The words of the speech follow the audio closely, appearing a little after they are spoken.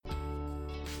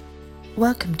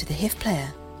Welcome to the HIF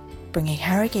Player, bringing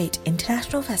Harrogate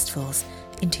International Festivals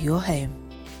into your home.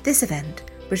 This event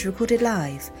was recorded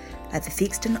live at the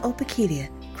Theakston Old Peculiar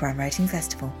Crime Writing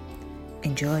Festival.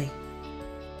 Enjoy.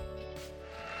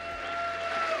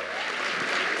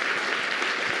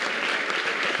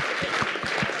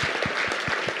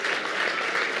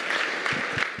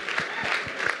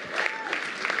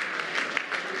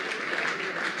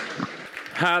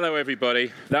 Hello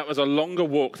everybody. That was a longer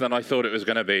walk than I thought it was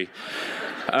going to be.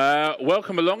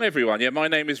 Welcome along everyone. Yeah, my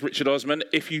name is Richard Osman.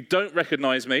 If you don't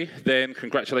recognise me, then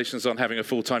congratulations on having a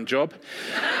full-time job.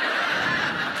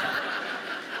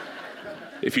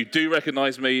 If you do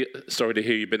recognise me, sorry to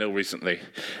hear you've been ill recently.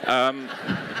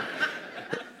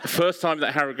 First time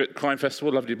at Harrogate Crime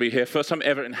Festival, lovely to be here. First time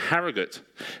ever in Harrogate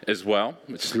as well,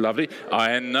 which is lovely.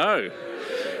 I know.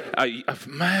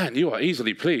 Man, you are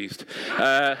easily pleased.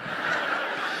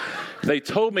 They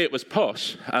told me it was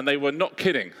posh, and they were not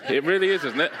kidding. It really is,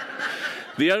 isn't it?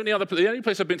 The only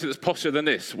place I've been to that's posher than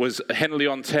this was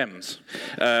Henley-on-Thames.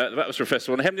 That was for a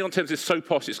festival, and Henley-on-Thames is so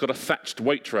posh it's got a thatched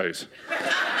Waitrose.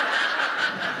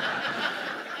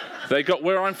 They got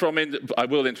where I'm from. I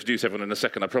will introduce everyone in a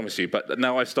second, I promise you. But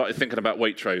now I've started thinking about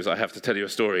Waitrose, I have to tell you a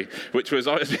story, which was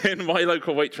I was in my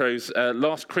local Waitrose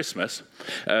last Christmas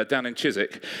down in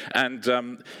Chiswick,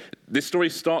 and this story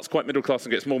starts quite middle class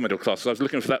and gets more middle class. So I was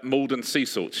looking for that Malden sea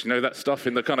salt, you know, that stuff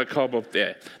in the kind of cardboard.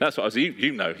 Yeah, that's what I was.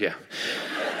 You know, yeah.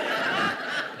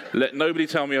 Let nobody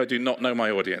tell me I do not know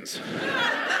my audience.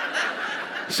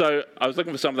 So I was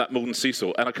looking for some of that Malden sea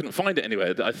salt, and I couldn't find it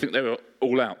anywhere. I think they were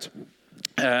all out.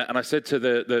 And I said to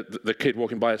the kid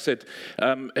walking by, I said,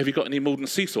 have you got any Malden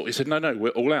sea salt? He said, no, we're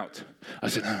all out. I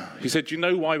said, no. He said, do you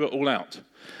know why we're all out?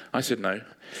 I said, no.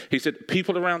 He said,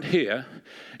 people around here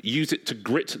use it to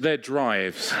grit their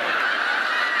drives.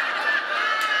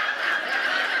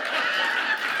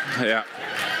 Yeah.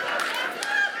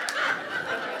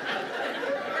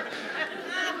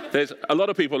 There's a lot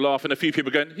of people laughing, a few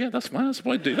people going, yeah, that's why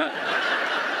I do that.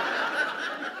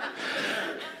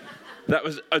 That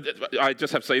was, I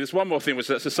just have to say, there's one more thing, which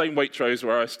that's the same Waitrose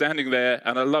where I was standing there,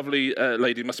 and a lovely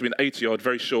lady, must have been 80-odd,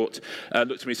 very short,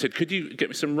 looked at me and said, could you get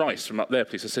me some rice from up there,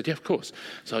 please? I said, yeah, of course.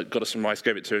 So I got her some rice,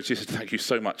 gave it to her, and she said, thank you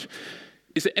so much.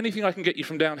 Is there anything I can get you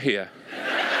from down here?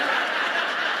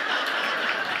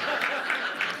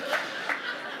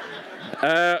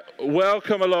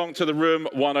 Welcome along to the Room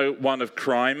 101 of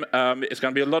Crime. It's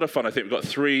going to be a lot of fun. I think we've got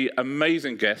three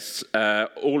amazing guests,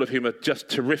 all of whom are just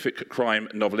terrific crime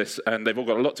novelists, and they've all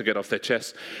got a lot to get off their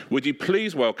chests. Would you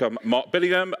please welcome Mark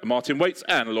Billingham, Martin Waits,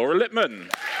 and Laura Lippman.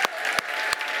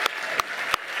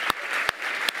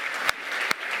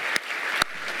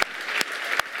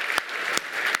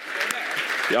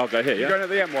 Yeah, I'll go here, yeah? You're going at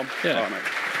the M1? Yeah.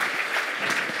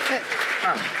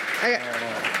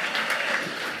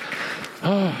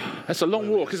 Oh, that's a long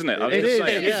walk, isn't it? It is,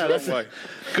 yeah. That's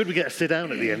good we get to sit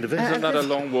down at the end of it. It's another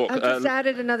long walk. I've just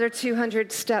added another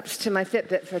 200 steps to my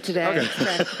Fitbit for today.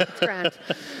 Okay. It's grand.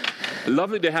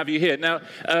 Lovely to have you here. Now,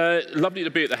 lovely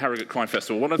to be at the Harrogate Crime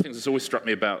Festival. One of the things that's always struck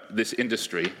me about this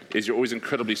industry is you're always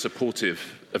incredibly supportive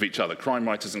of each other. Crime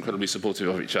writers incredibly supportive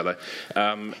of each other.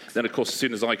 Then, of course, as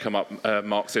soon as I come up,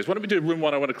 Mark says, why don't we do Room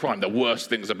 101 of Crime, the worst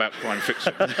things about crime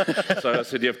fiction? So I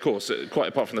said, yeah, of course, quite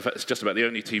apart from the fact it's just about the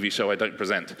only TV show I don't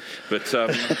present. But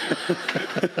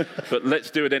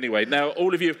let's do it anyway. Now,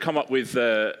 all of you have come up with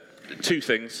two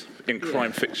things in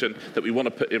crime fiction that we want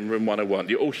to put in Room 101.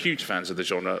 You're all huge fans of the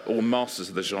genre, all masters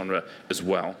of the genre as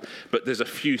well, but there's a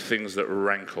few things that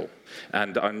rankle,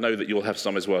 and I know that you'll have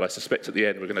some as well. I suspect at the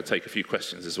end we're going to take a few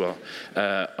questions as well,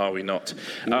 are we not?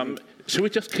 Shall we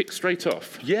just kick straight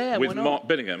off with Mark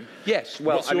Billingham? Yes,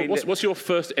 well, what's your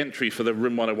first entry for the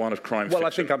Room 101 of crime fiction? Well,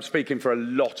 I think I'm speaking for a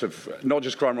lot of, not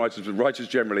just crime writers, but writers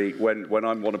generally, when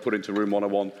I want to put into Room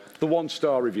 101, the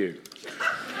one-star review.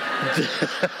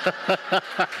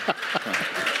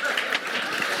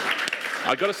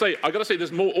 I got to say,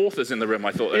 there's more authors in the room.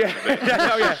 I thought.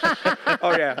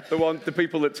 The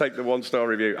people that take the one-star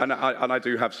review, and I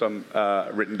do have some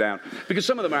written down because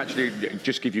some of them actually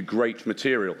just give you great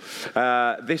material.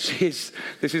 This is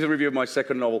a review of my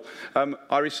second novel.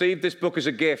 I received this book as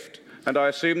a gift, and I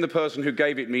assume the person who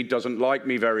gave it me doesn't like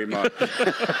me very much.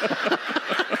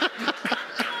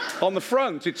 On the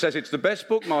front, it says it's the best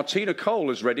book Martina Cole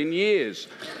has read in years.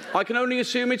 I can only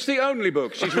assume it's the only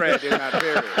book she's read in that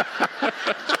period.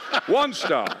 1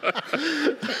 star.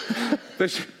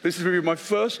 This is really my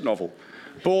first novel.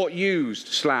 Bought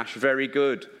used / very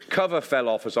good. Cover fell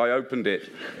off as I opened it.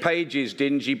 Pages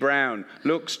dingy brown.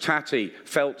 Looks tatty.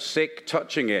 Felt sick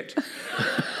touching it.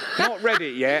 Not read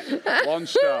it yet. 1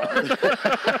 star.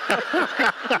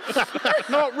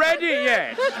 Not read it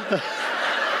yet.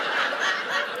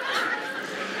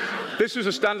 This was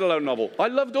a standalone novel. I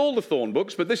loved all the Thorne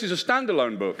books, but this is a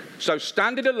standalone book. So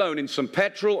stand it alone in some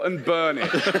petrol and burn it.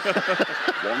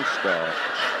 1 star.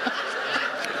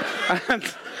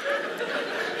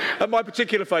 And my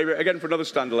particular favourite, again for another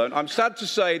standalone, I'm sad to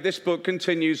say this book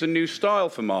continues a new style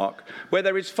for Mark, where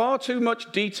there is far too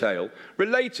much detail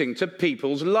relating to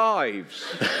people's lives.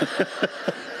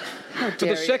 For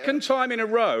the second time in a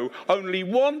row, only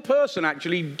one person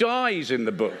actually dies in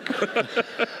the book.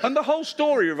 And the whole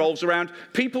story revolves around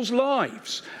people's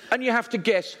lives. And you have to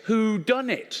guess who done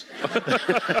it.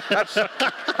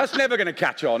 That's never going to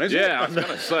catch on, is it? Yeah, I was going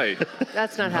to say.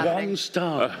 That's not happening. 1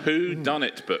 star. A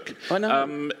who-done-it book. I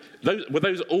know. Were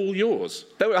those all yours?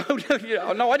 No,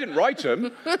 I didn't write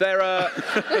them. They're...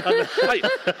 Hey,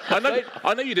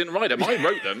 I know you didn't write them. I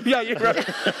wrote them. Yeah, you wrote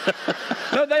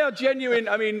No, they are genuine.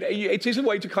 I mean, it is a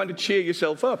way to kind of cheer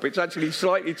yourself up. It's actually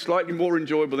slightly more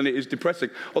enjoyable than it is depressing.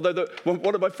 Although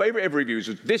one of my favourite ever reviews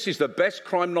was, "This is the best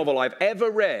crime novel I've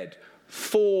ever read.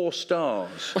 4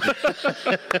 stars."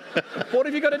 What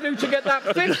have you got to do to get that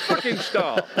 5th fucking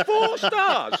star? 4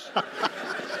 stars!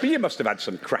 But you must have had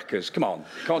some crackers. Come on.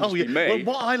 Can't just be me.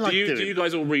 Well, what I like Do doing... you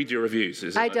guys all read your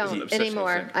reviews? I don't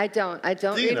anymore. I don't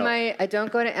read I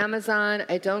don't go to Amazon.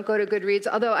 I don't go to Goodreads.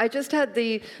 Although I just had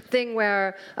the thing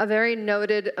where a very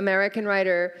noted American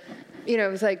writer,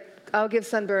 was like, "I'll give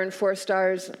Sunburn 4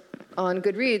 stars on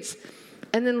Goodreads."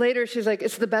 And then later she's like,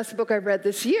 "It's the best book I've read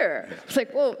this year." It's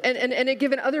like, well, and it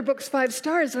given other books 5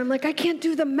 stars. And I'm like, I can't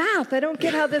do the math. I don't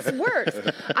get how this works.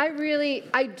 I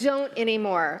don't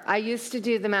anymore. I used to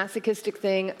do the masochistic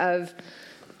thing of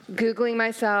Googling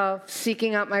myself,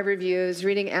 seeking out my reviews,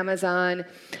 reading Amazon.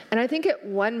 And I think at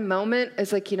one moment,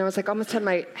 it's like, it's like almost had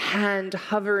my hand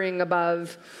hovering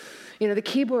above, the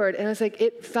keyboard. And I was like,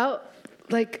 it felt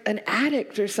like an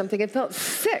addict or something. It felt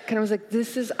sick. And I was like,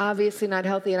 this is obviously not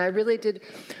healthy. And I really did.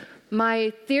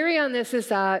 My theory on this is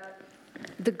that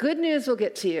the good news will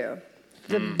get to you.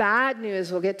 The bad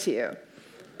news will get to you.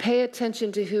 Pay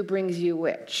attention to who brings you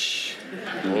which.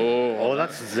 Oh,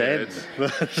 that's Zen.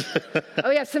 Oh,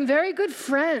 yeah, some very good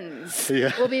friends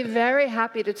will be very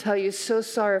happy to tell you so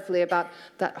sorrowfully about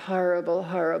that horrible,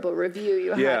 horrible review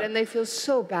you had, and they feel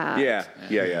so bad.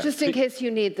 Yeah. Just in case you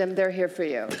need them, they're here for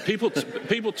you. People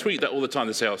tweet that all the time.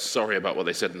 They say, "Oh, sorry about what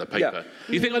they said in the paper."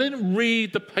 You think I didn't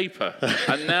read the paper,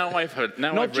 and now I've heard.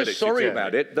 Now Not I've read just it. sorry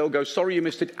about it. They'll go, "Sorry you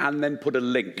missed it," and then put a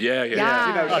link.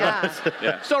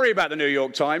 Yeah. Sorry about the New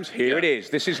York Times. Here it is.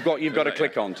 This is what you've got to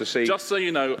click on to see. Just so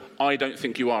you know, I don't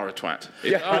think you are a twat.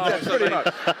 That's pretty much.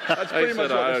 That's pretty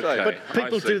much what they say. But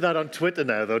people do that on Twitter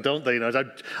now, though, don't they?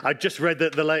 I just read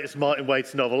the latest Martin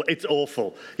Waits novel. It's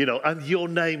awful, and your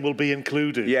name will be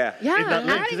included. In that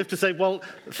link, as if to say, well,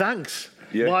 thanks.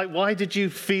 Yeah. Why did you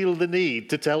feel the need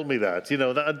to tell me that?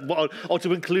 Or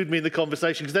to include me in the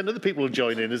conversation? Because then other people will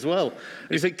join in as well.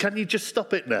 And you think, can you just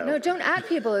stop it now? No, don't add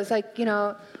people. It's like,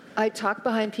 I talk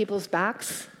behind people's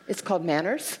backs. It's called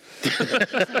manners.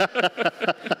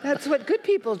 That's what good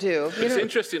people do. It's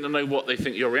interesting to know what they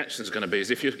think your reaction is going to be. Is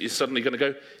if you're suddenly going to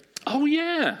go, "Oh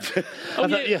yeah,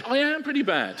 I am pretty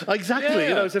bad." Exactly.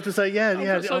 As if to say,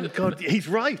 oh God, he's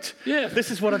right. Yeah, this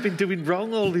is what I've been doing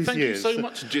wrong all these years. Thank you so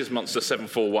much, Jizz Monster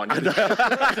 741.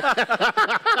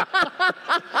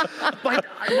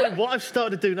 What I've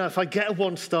started to do now, if I get a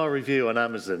 1-star review on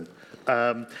Amazon,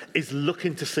 is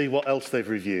looking to see what else they've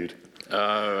reviewed.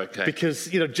 Oh, okay. Because,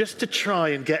 just to try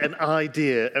and get an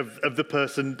idea of the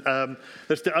person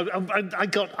that's... I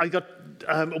got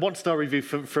a 1-star review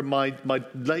from my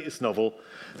latest novel,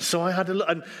 so I had a look,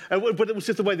 but it was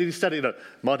just the way that he said it.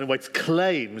 Martin Waits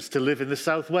claims to live in the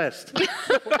Southwest.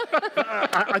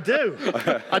 I do.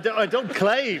 I don't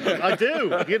claim. I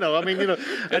do. It'd be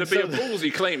a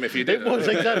ballsy claim if you did. It was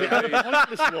exactly and a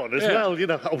pointless one as well.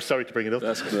 Oh, sorry to bring it up.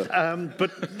 That's good.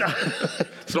 But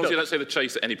as long as you don't say the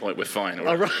chase at any point, we're fine.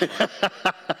 All right.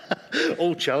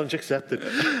 All challenge accepted.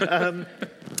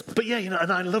 But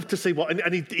and I love to see what,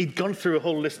 and he'd gone through a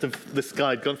whole list of, this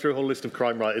guy had gone through a whole list of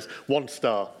crime writers, 1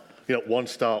 star, 1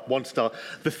 star, 1 star.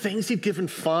 The things he'd given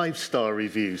 5-star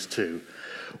reviews to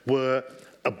were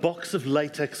a box of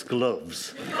latex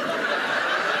gloves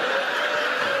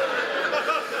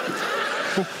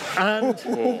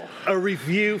and a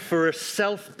review for a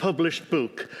self-published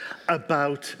book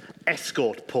about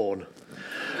escort porn.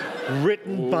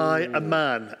 Written by a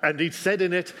man, and he'd said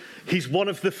in it, he's one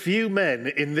of the few men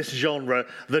in this genre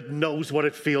that knows what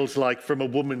it feels like from a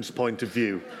woman's point of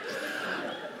view.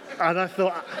 And I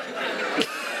thought...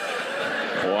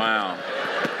 Wow.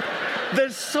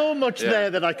 There's so much there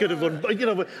that I could have done. You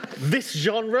know, this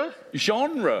genre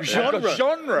Genre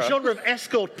of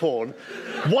escort porn.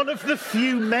 One of the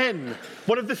few men.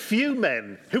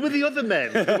 Who were the other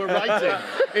men who were writing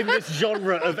in this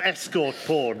genre of escort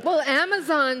porn? Well,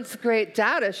 Amazon's great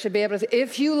data should be able to say,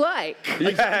 if you like,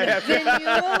 then you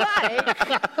like.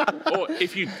 Or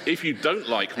if you don't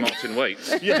like Martin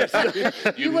Waits, Yes.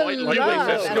 you might like love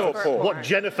Waits escort porn. What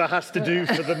Jennifer has to do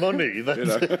for the money.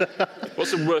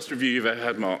 What's the worst review you've ever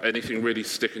had, Mark? Anything really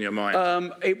stick in your mind?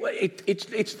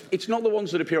 It's not the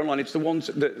ones that appear online. It's the ones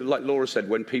that, like Laura said,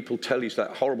 when people tell you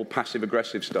that horrible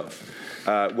passive-aggressive stuff,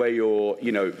 where you're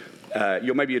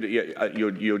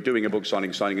doing a book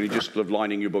signing, and you're just sort of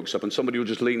lining your books up, and somebody will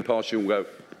just lean past you and go,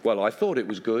 "Well, I thought it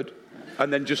was good,"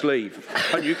 and then just leave.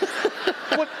 And you,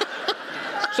 what?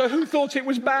 So who thought it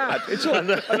was bad? It's all,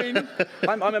 I mean,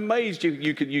 I'm amazed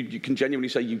you can genuinely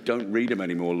say you don't read them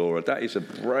anymore, Laura. That is a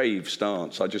brave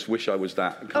stance. I just wish I was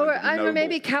that kind of noble. I'm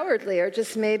maybe cowardly or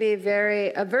just maybe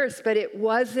very averse, but it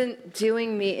wasn't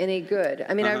doing me any good.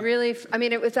 I mean,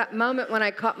 it was that moment when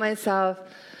I caught myself.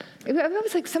 I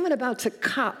was like someone about to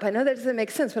cop. I know that doesn't make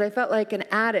sense, but I felt like an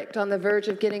addict on the verge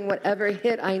of getting whatever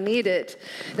hit I needed.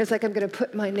 And it's like I'm going to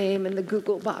put my name in the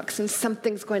Google box and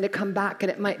something's going to come back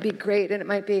and it might be great and it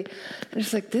might be... And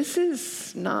it's like, this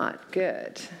is not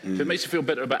good. If it makes you feel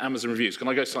better about Amazon reviews, can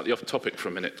I go slightly off topic for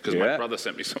a minute? Because my brother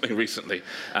sent me something recently,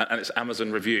 and it's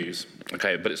Amazon reviews,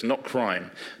 okay, but it's not crime.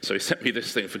 So he sent me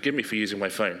this thing. Forgive me for using my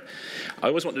phone. I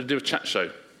always wanted to do a chat show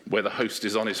where the host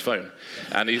is on his phone.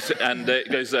 And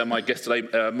it goes, my guest today,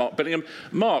 Mark Billingham.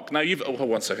 Mark, now you've... Oh, hold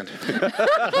 1 second.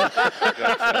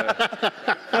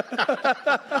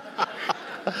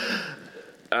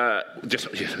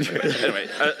 Anyway,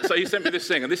 so he sent me this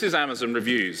thing, and this is Amazon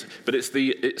reviews, but it's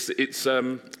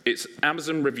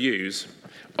Amazon reviews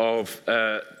of...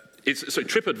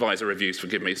 TripAdvisor reviews,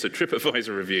 forgive me. So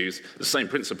TripAdvisor reviews, the same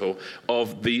principle,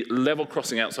 of the level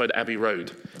crossing outside Abbey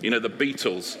Road. You know, the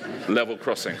Beatles level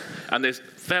crossing. And there's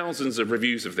thousands of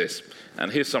reviews of this.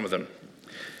 And here's some of them.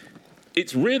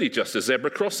 It's really just a zebra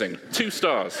crossing. 2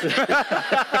 stars.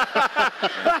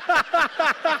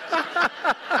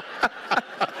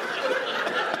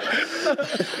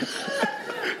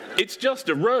 It's just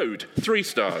a road. 3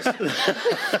 stars.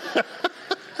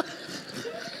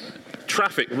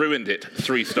 Traffic ruined it.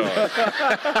 3 stars.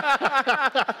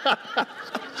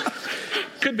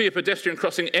 Could be a pedestrian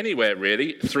crossing anywhere,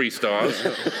 really. 3 stars.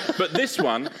 But this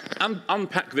one,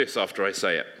 unpack this after I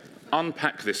say it.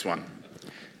 Unpack this one.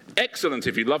 Excellent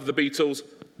if you love the Beatles.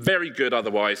 Very good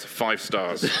otherwise. 5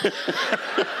 stars.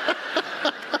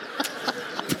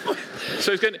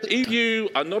 So if you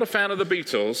are not a fan of the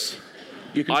Beatles,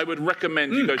 I would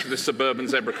recommend you go to the suburban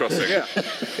zebra crossing.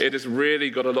 It has really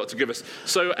got a lot to give us.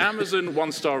 So Amazon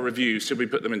 1-star reviews, should we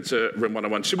put them into Room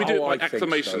 101? Should we do it by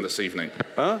acclamation this evening?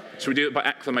 Huh? Should we do it by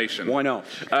acclamation? Why not?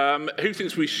 Who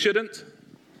thinks we shouldn't?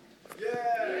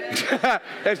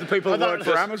 There's the people who work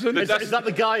for Amazon. Is that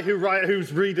the guy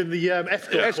who's reading the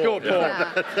escort porn?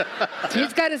 Yeah.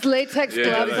 He's got his latex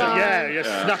gloves on. Yeah, you're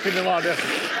snapping them on.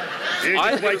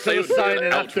 I wait till the sign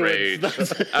in outrage.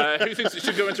 Who thinks it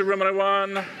should go into Room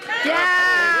 101?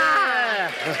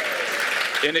 Yeah!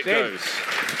 In it goes.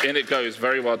 In it goes.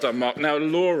 Very well done, Mark. Now,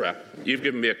 Laura, you've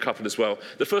given me a couple as well.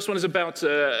 The first one is about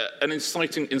an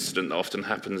inciting incident that often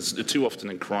happens, too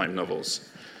often in crime novels.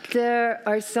 There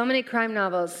are so many crime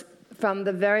novels, from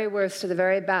the very worst to the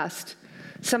very best.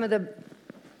 Some of the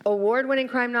award-winning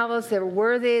crime novels, they're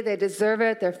worthy, they deserve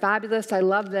it, they're fabulous, I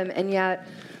love them, and yet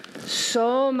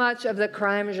so much of the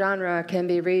crime genre can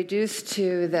be reduced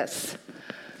to this.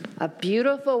 A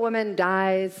beautiful woman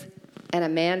dies, and a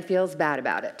man feels bad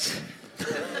about it.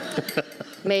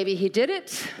 Maybe he did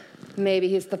it, maybe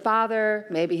he's the father,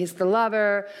 maybe he's the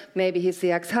lover, maybe he's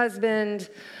the ex-husband,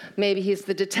 maybe he's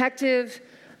the detective.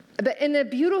 But in a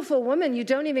beautiful woman, you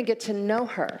don't even get to know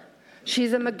her.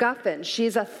 She's a MacGuffin.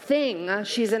 She's a thing.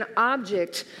 She's an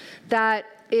object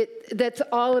that's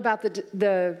all about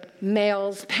the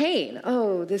male's pain.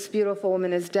 Oh, this beautiful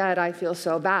woman is dead. I feel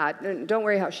so bad. And don't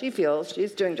worry how she feels.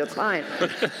 She's doing just fine.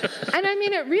 And I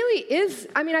mean, it really is.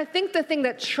 I mean, I think the thing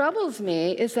that troubles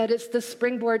me is that it's the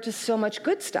springboard to so much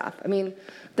good stuff. I mean,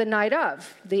 The Night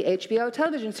Of, the HBO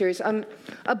television series.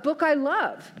 A book I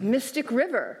love, Mystic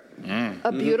River.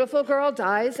 A beautiful girl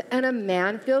dies, and a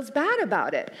man feels bad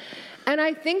about it. And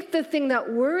I think the thing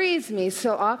that worries me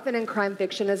so often in crime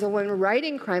fiction as a woman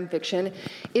writing crime fiction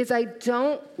is I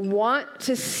don't want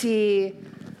to see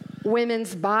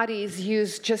women's bodies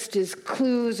used just as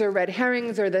clues or red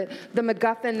herrings or the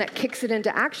MacGuffin that kicks it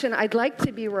into action. I'd like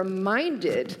to be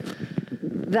reminded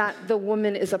that the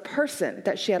woman is a person,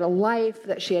 that she had a life,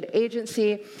 that she had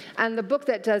agency. And the book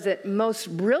that does it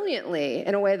most brilliantly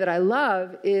in a way that I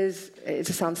love is, it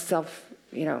sounds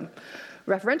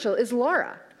referential, is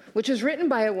Laura, which is written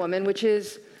by a woman, which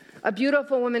is a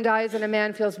beautiful woman dies and a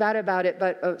man feels bad about it,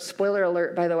 but spoiler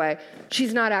alert, by the way,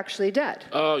 she's not actually dead.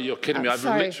 Oh, you're kidding me. I'm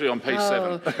sorry. literally on page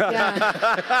 7.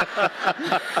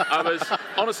 Yeah.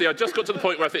 Honestly, I just got to the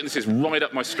point where I think this is right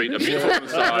up my street. A beautiful woman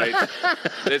died.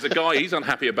 There's a guy, he's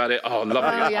unhappy about it. Oh,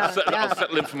 lovely. Yeah, I'll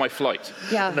settle in for my flight.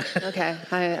 Yeah, okay.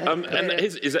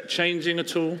 Is that changing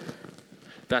at all?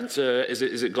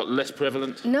 Is it got less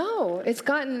prevalent? No, it's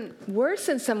gotten worse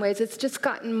in some ways. It's just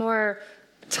gotten more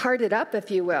tarted up,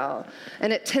 if you will,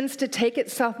 and it tends to take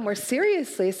itself more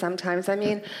seriously sometimes. I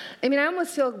mean, I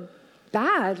almost feel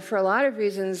bad for a lot of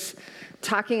reasons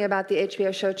talking about the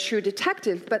HBO show True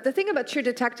Detective. But the thing about True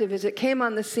Detective is it came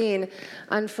on the scene,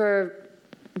 and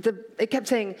it kept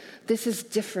saying, this is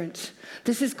different.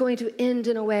 This is going to end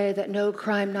in a way that no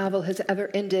crime novel has ever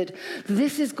ended.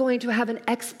 This is going to have an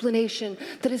explanation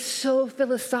that is so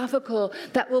philosophical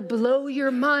that will blow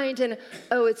your mind. And,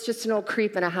 oh, it's just an old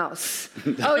creep in a house.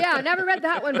 Oh, yeah, I never read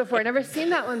that one before. Never seen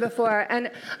that one before. And,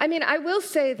 I will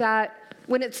say that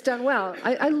when it's done well,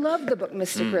 I love the book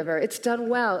Mystic River. It's done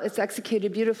well. It's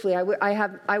executed beautifully.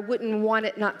 I wouldn't want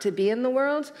it not to be in the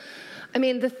world.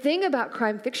 The thing about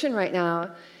crime fiction right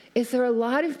now is there are a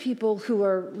lot of people who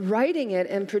are writing it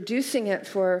and producing it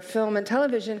for film and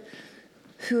television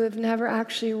who have never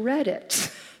actually read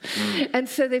it. And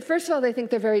so first of all, they think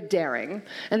they're very daring,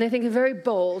 and they think they're very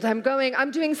bold. I'm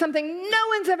doing something no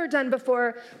one's ever done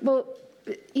before. Well,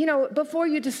 before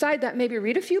you decide that, maybe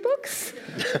read a few books.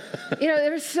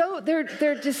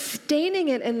 They're disdaining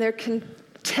it, and they're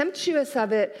contemptuous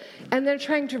of it, and they're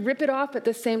trying to rip it off at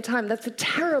the same time. That's a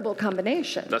terrible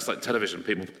combination. That's like television.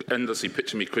 People endlessly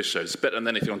picture me quiz shows. It's better than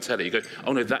anything on telly. You go,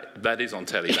 oh no, that is on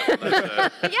telly.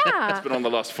 That's been on the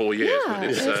last 4 years. Yeah.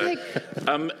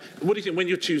 What do you think when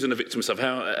you're choosing a victim of stuff?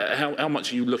 How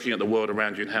much are you looking at the world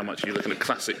around you, and how much are you looking at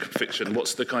classic fiction?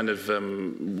 What's the kind of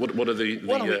what are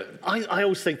the? I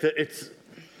always think that it's.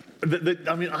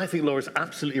 I think Laura's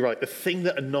absolutely right. The thing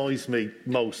that annoys me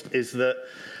most is that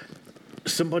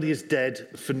somebody is dead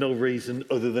for no reason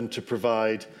other than to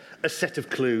provide a set of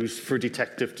clues for a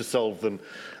detective to solve them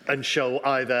and show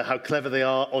either how clever they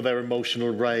are or their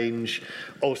emotional range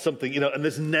or something, and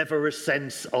there's never a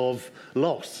sense of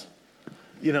loss.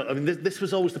 This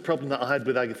was always the problem that I had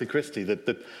with Agatha Christie,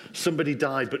 that somebody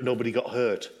died but nobody got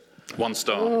hurt. 1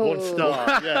 star. Oh. 1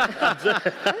 star, yeah.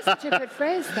 That's such a good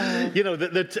phrase, though.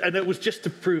 And it was just to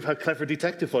prove how clever a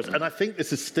detective was. And I think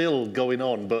this is still going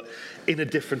on, but in a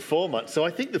different format. So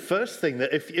I think the first thing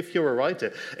that if you're a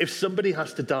writer, if somebody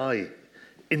has to die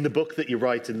in the book that you're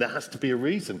writing, there has to be a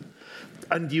reason.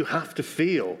 And you have to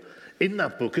feel in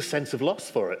that book a sense of loss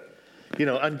for it.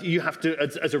 And you have to,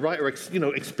 as a writer,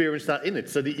 experience that in it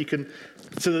so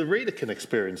the reader can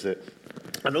experience it.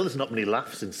 I know there's not many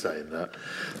laughs in saying that,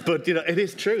 but it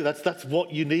is true. That's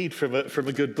what you need from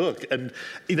a good book, and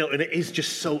and it is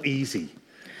just so easy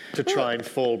to try and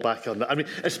fall back on that.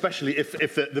 Especially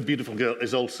if the beautiful girl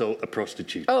is also a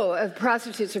prostitute. Oh,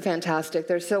 prostitutes are fantastic.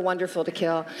 They're so wonderful to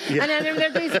kill. Yeah. And there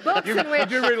are these books in which...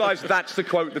 You do realise that's the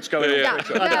quote that's going on.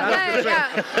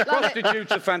 Yeah.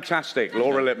 Prostitutes are fantastic,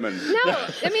 Laura Lippman. No,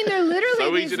 they're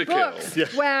literally these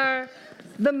books where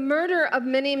the murder of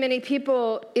many, many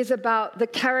people is about the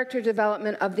character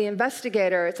development of the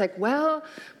investigator. It's like, well,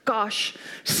 gosh,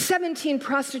 17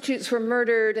 prostitutes were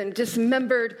murdered and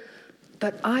dismembered,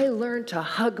 but I learned to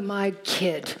hug my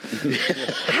kid.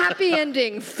 Happy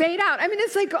ending, fade out.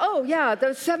 It's like, oh yeah,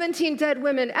 those 17 dead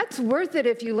women, that's worth it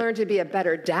if you learn to be a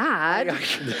better dad.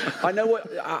 I know what,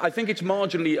 I think it's a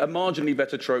marginally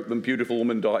better trope than beautiful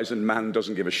woman dies and man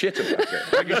doesn't give a shit about it.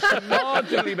 I think it's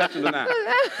marginally better than that.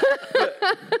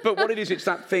 But what it is, it's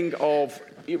that thing of,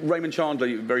 Raymond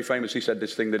Chandler very famously said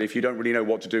this thing that if you don't really know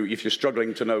what to do, if you're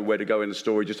struggling to know where to go in the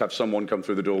story, just have someone come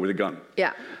through the door with a gun.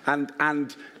 Yeah.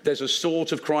 And there's a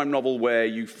sort of crime novel where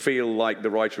you feel like the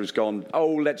writer has gone,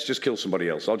 oh, let's just kill somebody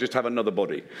else. I'll just have another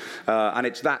body. And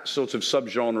it's that sort of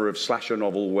subgenre of slasher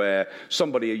novel where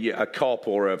somebody, a cop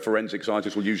or a forensic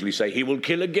scientist will usually say, he will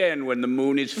kill again when the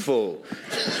moon is full.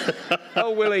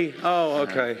 Oh, will he? Oh,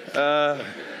 okay.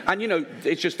 And,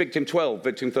 it's just victim 12,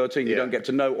 victim 13. You don't get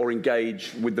to know or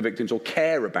engage with the victims or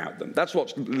care about them. That's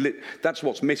what's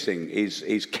missing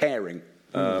is caring.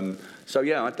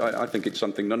 I think it's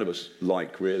something none of us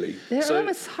like, really. They're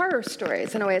almost horror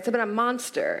stories, in a way. It's about a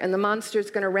monster, and the monster's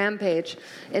going to rampage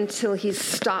until he's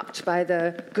stopped by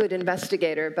the good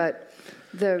investigator. But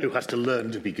who has to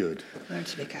learn to be good. Learn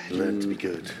to be good. Learn to be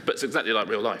good. But it's exactly like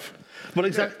real life. Well,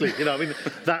 exactly. You know, I mean,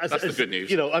 that's the good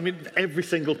news. You know, I mean, every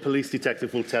single police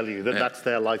detective will tell you that that's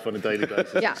their life on a daily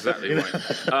basis. Yeah. Exactly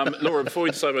right. Laura, before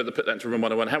we decide whether to put that into room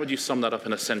 101, how would you sum that up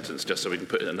in a sentence, just so we can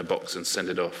put it in a box and send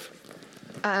it off?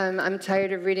 I'm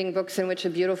tired of reading books in which a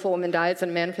beautiful woman dies and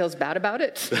a man feels bad about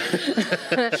it.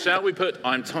 Shall we put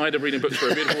I'm tired of reading books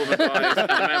where a beautiful woman dies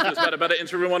and a man feels bad about it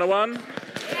into room 101?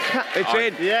 It's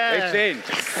in. Yeah. It's in.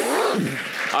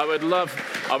 I would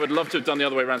love to have done the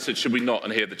other way around, said, should we not,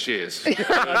 and hear the cheers.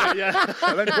 Yeah.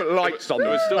 And then put lights on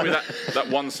There them. would still be that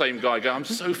one same guy going, I'm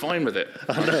so fine with it.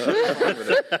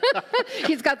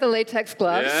 He's got the latex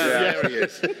gloves. Yeah, there he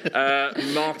is.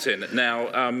 Martin,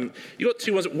 now, you got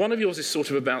two ones. One of yours is sort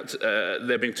of about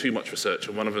there being too much research,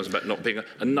 and one of them is about not being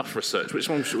enough research. Which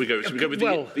one should we go? Should we go with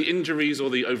the injuries or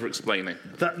the over-explaining?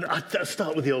 I'd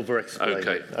start with the over-explaining,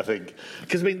 Okay. I think.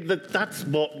 Because, I mean, that's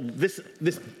what... This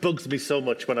bugs me so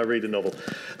much when I read a novel,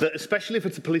 that especially if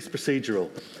it's a police procedural,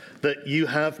 that you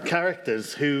have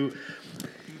characters who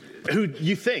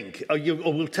you think, or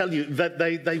will tell you that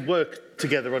they work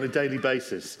together on a daily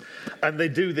basis, and they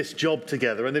do this job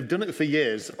together, and they've done it for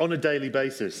years on a daily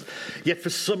basis. Yet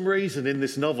for some reason in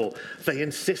this novel, they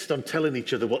insist on telling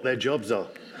each other what their jobs are.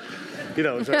 You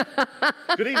know, so,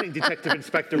 good evening, Detective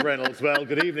Inspector Reynolds. Well,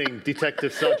 good evening,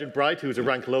 Detective Sergeant Bright, who is a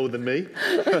rank lower than me.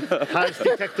 Has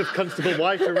Detective Constable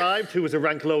White arrived, who is a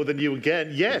rank lower than you again?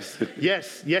 Yes,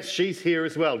 she's here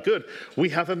as well. Good. We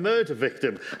have a murder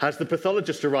victim. Has the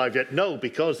pathologist arrived yet? No,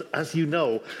 because, as you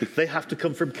know, they have to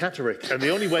come from Catterick, and the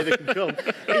only way they can come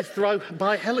is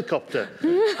by helicopter.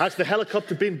 Has the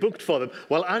helicopter been booked for them?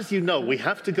 Well, as you know, we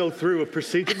have to go through a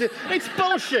procedure. It's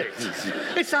bullshit.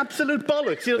 It's absolute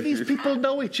bollocks. You know, these people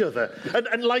know each other.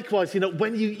 And likewise, you know,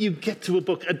 when you get to a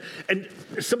book and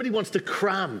somebody wants to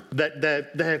cram their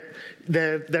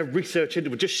research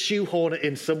into it, just shoehorn it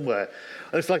in somewhere.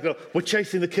 And it's like, we're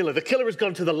chasing the killer. The killer has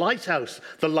gone to the lighthouse.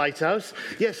 The lighthouse?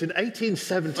 Yes, in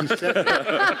 1877.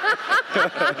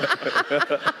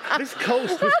 This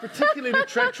coast was particularly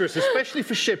treacherous, especially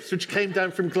for ships which came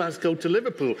down from Glasgow to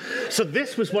Liverpool. So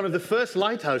this was one of the first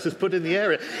lighthouses put in the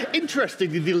area.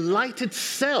 Interestingly, the light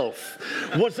itself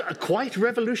was quite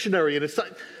revolutionary. And it's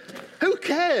like, who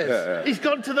cares? Yeah. He's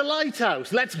gone to the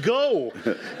lighthouse. Let's go.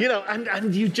 You know,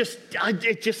 and you just,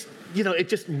 it just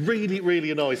really,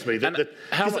 really annoys me.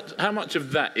 How much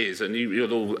of that is, and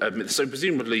you'll all admit, so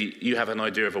presumably you have an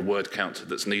idea of a word count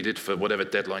that's needed for whatever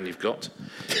deadline you've got.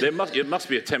 It must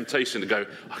be a temptation to go,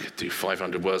 I could do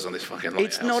 500 words on this fucking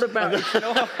lighthouse. It's not about... It's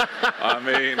not. I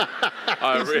mean,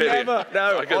 I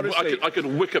could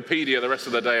Wikipedia the rest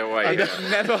of the day away.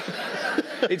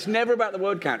 It's never about the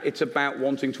word count. It's about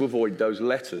wanting to avoid those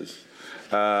letters.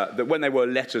 That when they were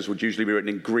letters would usually be written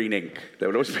in green ink. They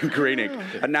would always be in green ink.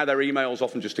 And now they're emails,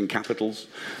 often just in capitals.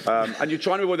 And you're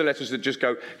trying to avoid the letters that just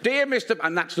go, Dear Mr...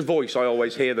 And that's the voice I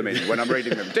always hear them in when I'm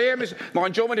reading them. Dear Mr... My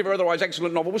enjoyment of your otherwise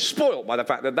excellent novel was spoilt by the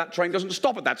fact that train doesn't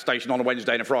stop at that station on a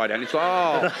Wednesday and a Friday. And it's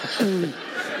like,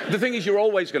 The thing is, you're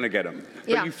always going to get them.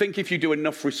 But you think if you do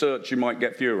enough research, you might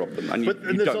get fewer of them. And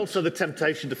there's also the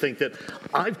temptation to think that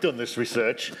I've done this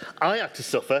research, I had to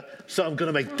suffer, so I'm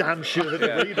going to make damn sure that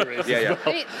the reader is as well.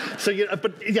 So,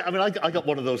 I mean, I got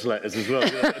one of those letters as well.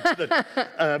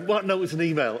 It was an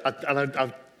email, and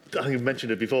I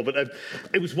mentioned it before, but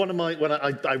it was one of my... When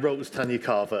I wrote as Tanya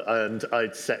Carver, and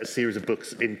I'd set a series of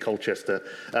books in Colchester,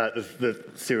 the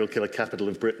serial killer capital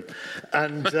of Britain.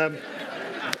 And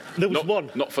there was one...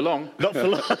 Not for long. Not for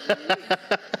long.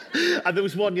 And there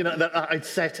was one, that I'd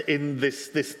set in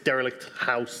this derelict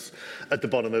house at the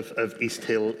bottom of East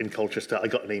Hill in Colchester. I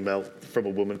got an email from a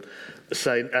woman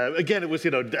saying, again, it was,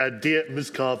 Dear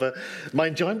Ms. Carver, my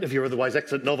enjoyment of your otherwise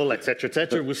excellent novel,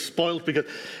 etc., was spoiled because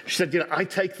she said, I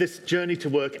take this journey to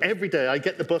work every day. I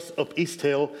get the bus up East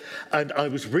Hill, and I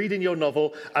was reading your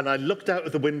novel, and I looked out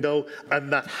of the window,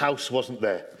 and that house wasn't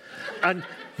there. And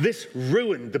this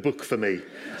ruined the book for me.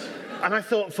 And I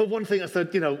thought, for one thing,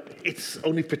 it's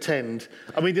only pretend.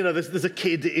 I mean, there's a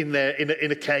kid in there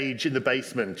in a cage in the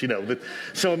basement,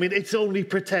 So, I mean, it's only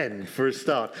pretend for a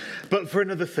start. But for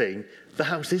another thing, the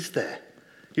house is there.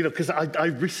 Because I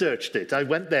researched it. I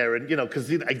went there and, because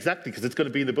it's going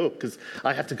to be in the book, because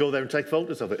I had to go there and take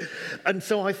photos of it. And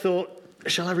so I thought,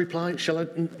 shall I reply?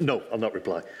 No, I'll not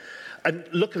reply. And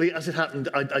luckily, as it happened,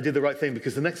 I did the right thing,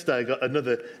 because the next day I got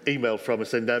another email from her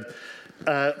saying,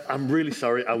 I'm really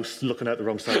sorry, I was looking out the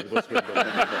wrong side of the bus window.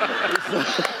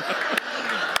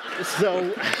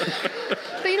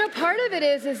 But part of it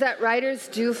is that writers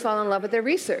do fall in love with their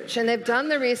research, and they've done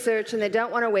the research, and they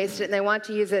don't want to waste it, and they want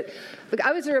to use it. Look,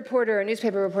 I was a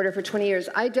newspaper reporter for 20 years.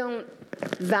 I don't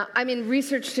I mean,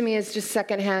 research to me is just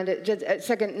secondhand,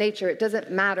 second nature. It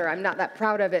doesn't matter. I'm not that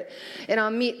proud of it. And I'll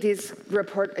meet these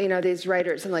these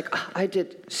writers, and like, oh, I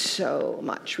did so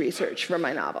much research for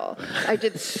my novel. I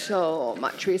did so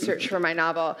much research for my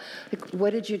novel. Like,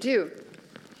 what did you do?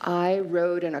 I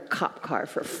rode in a cop car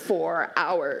for 4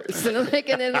 hours, and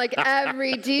then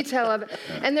every detail of it,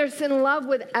 and they're in love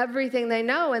with everything they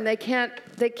know, and they can't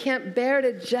bear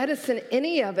to jettison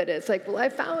any of it. It's like, well, I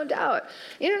found out,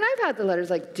 and I've had the letters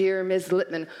like, dear Ms.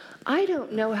 Littman, I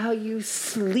don't know how you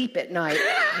sleep at night,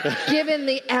 given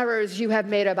the errors you have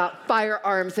made about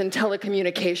firearms and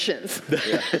telecommunications.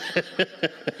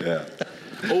 Yeah.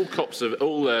 All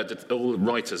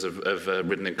writers have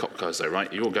ridden in cop cars, though,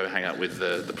 right? You all go hang out with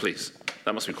the police.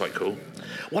 That must be quite cool.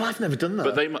 Well, I've never done that.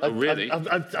 But they really.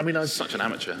 I mean, such an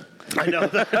amateur. I know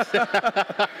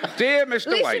that. Dear Mr.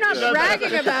 At least Waite. you're not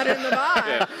bragging about it in the bar.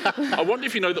 Yeah. I wonder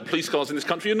if you know that police cars in this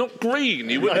country are not green.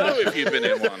 You would know if you'd been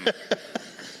in one.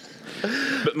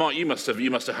 But Mark, you must have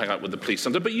hung out with the police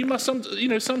sometimes. But you must,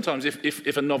 sometimes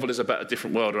if a novel is about a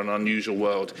different world or an unusual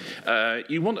world,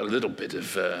 you want a little bit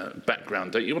of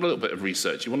background, don't you? You want a little bit of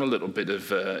research. You want a little bit of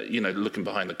looking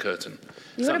behind the curtain.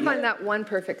 You want to find that one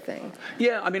perfect thing.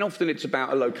 Yeah, I mean, often it's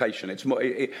about a location. It's more,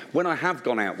 when I have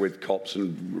gone out with cops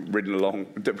and ridden along,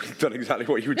 done exactly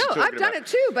what you were just talking about. No, I've done it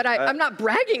too, but I'm not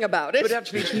bragging about it. But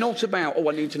actually, it's not about,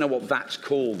 I need to know what that's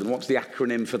called and what's the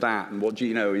acronym for that and what do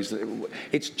you know is.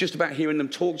 It's just about hearing them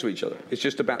talk to each other. It's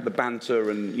just about the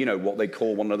banter and what they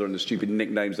call one another and the stupid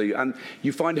nicknames and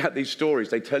you find out these stories.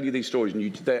 They tell you these stories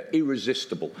and they're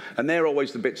irresistible. And they're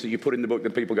always the bits that you put in the book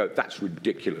that people go, that's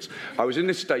ridiculous. I was in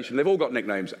this station. They've all got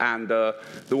nicknames, and the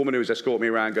woman who was escorting me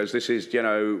around goes, this is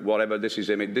whatever. This is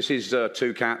him. This is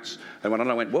Two Cats. And when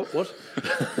I went, what?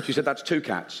 She said, that's Two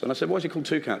Cats. And I said, why is he called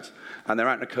Two Cats? And they're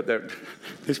out in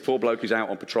this poor bloke is out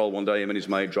on patrol one day, him and his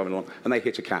mate driving along, and they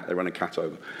hit a cat. They run a cat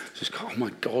over. She says, oh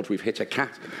my God, we've hit a cat.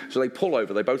 So they pull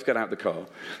over, they both get out of the car,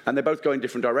 and they both go in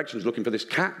different directions looking for this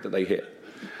cat that they hit.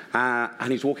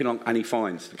 And he's walking on, and he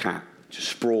finds the cat just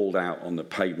sprawled out on the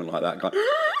pavement like that, going,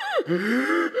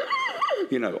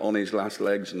 on his last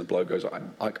legs, and the bloke goes, I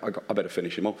better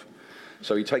finish him off.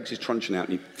 So he takes his truncheon out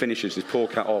and he finishes this poor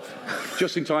cat off,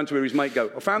 just in time to hear his mate go,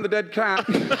 I found the dead cat.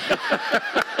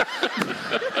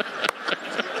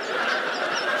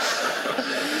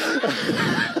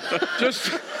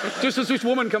 Just as this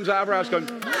woman comes out of her house going,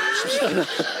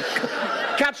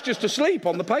 cat's just asleep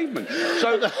on the pavement.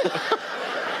 So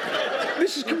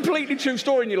this is a completely true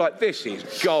story, and you're like, this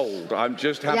is gold. I'm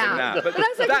just having that. But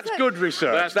that's good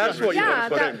research. That's what you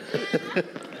want to put in.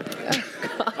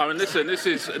 I mean, listen,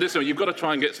 you've got to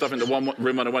try and get stuff into Room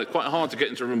 101. It's quite hard to get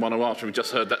into Room 101 after we've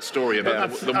just heard that story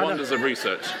about the wonders of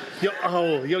research.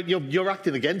 You're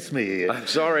acting against me, Ian. I'm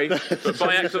sorry. But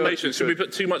by acclamation, should we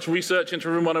put too much research into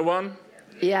Room 101?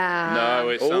 Yeah. No,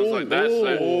 it sounds like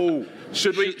that.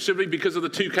 Should we, because of the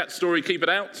Two Cats story, keep it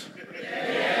out?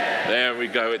 Yeah. There we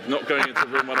go. It's not going into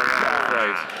Room 101, I'm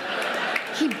afraid.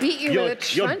 He beat you with a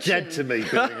truncheon. You're dead to me.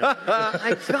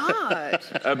 My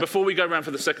God. Before we go around for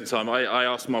the second time, I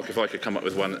asked Mark if I could come up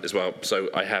with one as well. So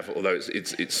I have, although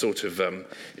it's sort of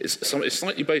it's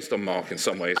slightly based on Mark in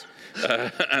some ways,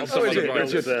 and some other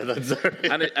writers.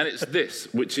 And it's this,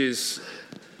 which is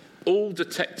all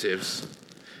detectives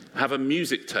have a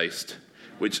music taste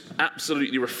which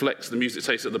absolutely reflects the music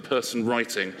taste of the person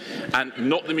writing and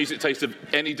not the music taste of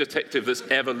any detective that's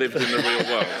ever lived in the real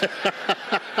world.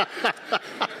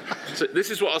 So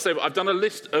this is what I'll say. I've done a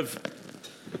list of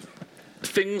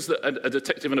things that a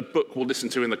detective in a book will listen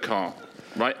to in the car,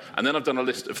 right? And then I've done a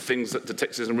list of things that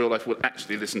detectives in real life will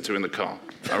actually listen to in the car,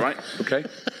 all right? Okay.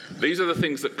 These are the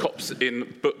things that cops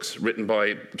in books written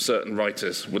by certain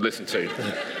writers would listen to.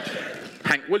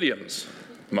 Hank Williams,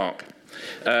 Mark.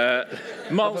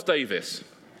 Miles Davis,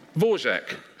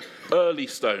 Dvorak, Early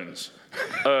Stones,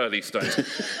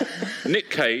 Nick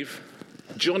Cave,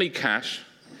 Johnny Cash,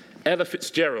 Ella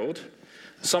Fitzgerald,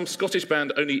 some Scottish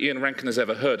band only Ian Rankin has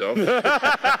ever heard of,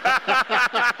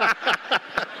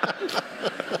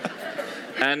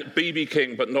 and B.B.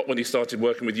 King, but not when he started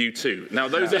working with U2. Now,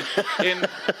 those are in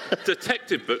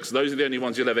detective books, those are the only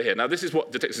ones you'll ever hear. Now, this is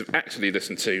what detectives actually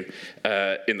listen to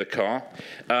in the car.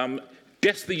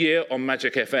 Guess the Year on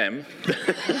Magic FM,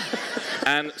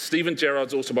 and Stephen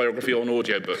Gerrard's autobiography on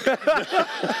audiobook.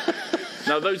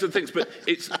 Now, those are the things, but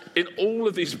it's in all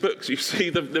of these books, you see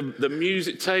the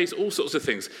music taste, all sorts of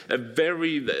things.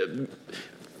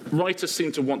 Writers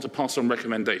seem to want to pass on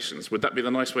recommendations. Would that be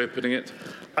the nice way of putting it?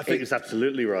 I think it's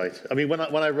absolutely right. I mean, when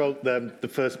I wrote the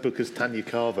first book as Tanya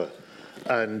Carver,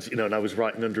 and and I was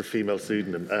writing under a female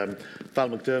pseudonym. Val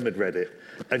McDermott read it,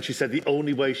 and she said the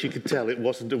only way she could tell it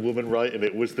wasn't a woman writing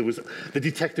it was the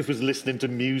detective was listening to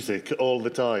music all the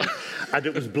time, and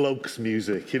it was blokes'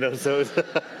 music, So.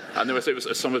 And it was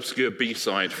some obscure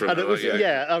B-side from. And it was,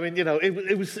 I mean,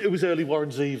 it was early Warren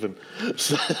Zevon.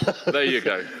 So, there you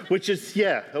go. which is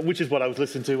what I was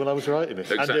listening to when I was writing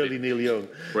it, exactly. and early Neil Young.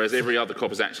 Whereas every other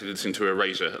cop is actually listening to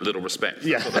Erasure, A Little Respect.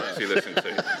 Yeah. That's what they're actually listening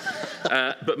to.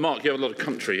 But Mark, you have a lot of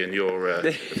country in your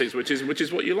things, which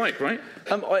is what you like, right?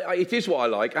 It is what I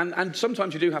like, and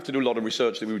sometimes you do have to do a lot of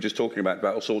research that we were just talking about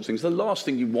all sorts of things. The last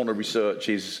thing you want to research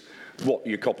is what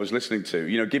your copper's listening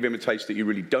to. Give him a taste that you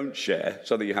really don't share,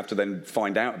 so that you have to then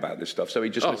find out about this stuff. So he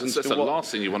just listens to the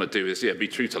last thing you want to do is be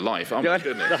true to life. Oh my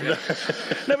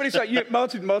goodness. No, but it's like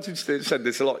Martin said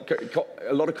this a lot.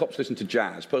 A lot of cops listen to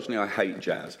jazz. Personally, I hate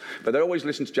jazz, but they always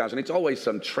listen to jazz, and it's always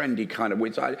some trendy kind of.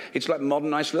 It's like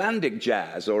modern Icelandic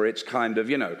jazz, or it's kind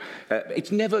of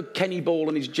it's never Kenny Ball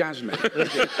and his jazzmen.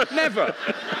 Never.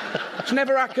 It's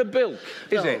never Acker Bilk,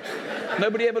 is it?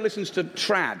 Nobody ever listens to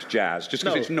trad jazz just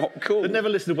because it's not cool. They never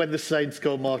listen to When the Saints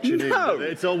Go Marching In.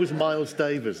 It's always Miles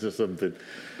Davis or something.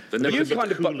 You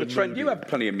kind of buck the trend. You have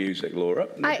plenty of music, Laura.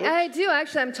 I do,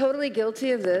 actually. I'm totally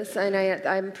guilty of this, and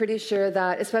I'm pretty sure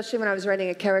that, especially when I was writing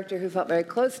a character who felt very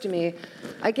close to me,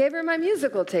 I gave her my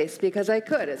musical taste because I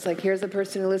could. It's like, here's a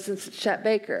person who listens to Chet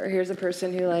Baker. Here's a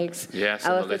person who likes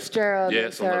Ella Fitzgerald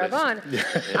and Sarah Vaughan.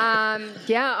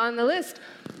 On the list.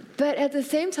 But at the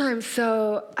same time,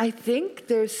 so I think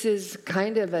this is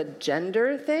kind of a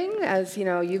gender thing, as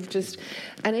you've just,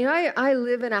 and I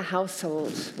live in a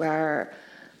household where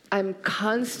I'm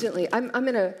constantly, I'm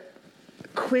in a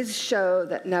quiz show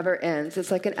that never ends. It's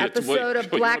like an episode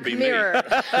of Black Mirror.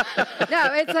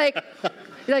 No, it's like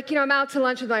I'm out to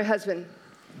lunch with my husband.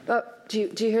 Oh, do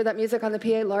you hear that music on the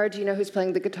PA? Laura, do you know who's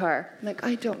playing the guitar? I'm like,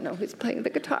 I don't know who's playing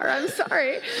the guitar. I'm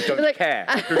sorry. Don't care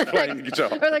who's playing the guitar.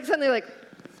 Or suddenly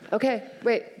okay,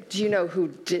 wait, do you know who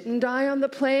didn't die on the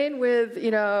plane with,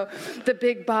 the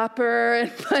Big Bopper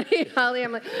and Buddy Holly?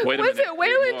 I'm like, was it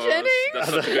Waylon Jennings?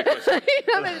 That's such a good question.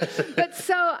 But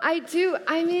so I do,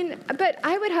 but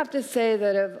I would have to say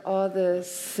that of all the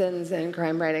sins in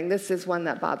crime writing, this is one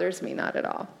that bothers me not at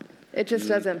all. It just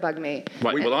doesn't bug me.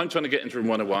 Right, well, I'm trying to get into Room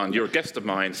 101. You're a guest of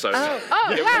mine, so... Well,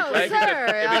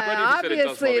 sir.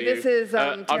 Obviously, this is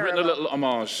terrible. I've written a little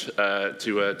homage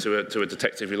to a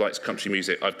detective who likes country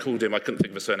music. I couldn't think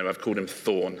of a surname, I've called him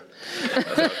Thorn.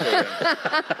 That's what I call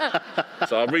him.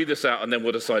 So I'll read this out, and then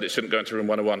we'll decide it shouldn't go into Room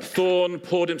 101. Thorn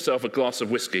poured himself a glass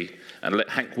of whiskey and let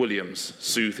Hank Williams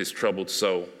soothe his troubled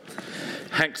soul.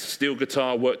 Hank's steel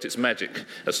guitar worked its magic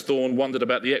as Thorn wondered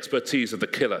about the expertise of the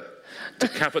killer,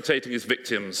 decapitating his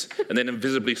victims and then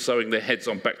invisibly sewing their heads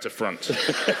on back to front.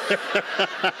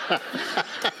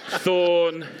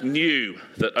 Thorn knew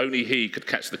that only he could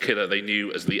catch the killer they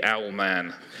knew as the Owl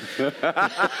Man.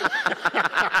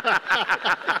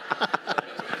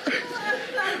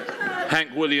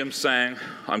 Hank Williams sang,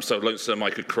 "I'm so lonesome I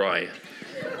could cry.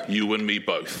 You and me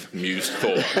both," mused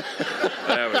Thorn.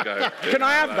 There we go. Can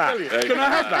I have that? Can I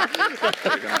have that?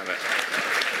 You can have it.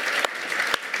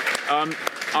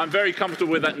 I'm very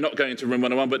comfortable with that not going to Room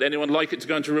 101, but anyone like it to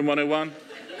go into Room 101?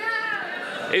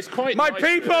 It's quite My nice.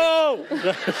 people!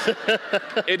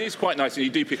 It is quite nice, and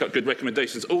you do pick up good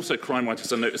recommendations. Also, crime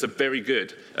writers, I notice, are very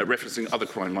good at referencing other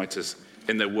crime writers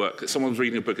in their work. If someone's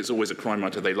reading a book, it's always a crime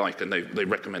writer they like, and they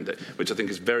recommend it, which I think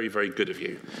is very, very good of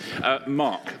you.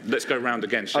 Mark, let's go round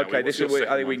again, shall we? Okay, I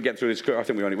think we can get through this. I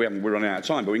think we're running out of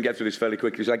time, but we can get through this fairly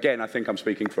quickly. So again, I think I'm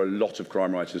speaking for a lot of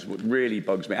crime writers. What really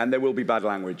bugs me, and there will be bad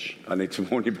language. I need to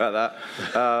warn you about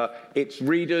that. It's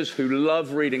readers who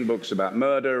love reading books about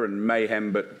murder and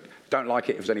mayhem, but don't like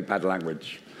it if there's any bad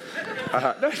language.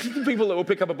 People that will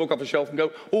pick up a book off a shelf and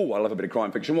go, "Oh, I love a bit of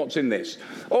crime fiction. What's in this?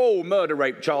 Oh, murder,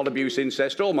 rape, child abuse,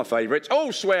 incest, all my favourites.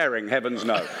 Oh, swearing, heavens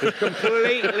no."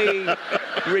 Completely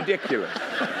ridiculous.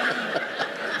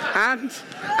 And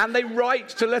they write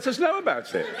to let us know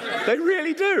about it. They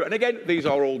really do. And again, these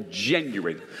are all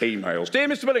genuine emails. "Dear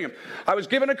Mr. Billingham, I was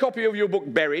given a copy of your book,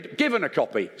 Buried. Given a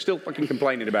copy." Still fucking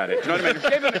complaining about it. Do you know what I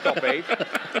mean? Given a copy.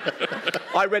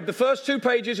 "I read the first 2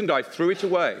 pages and I threw it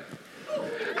away.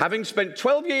 Having spent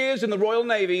 12 years in the Royal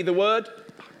Navy, the word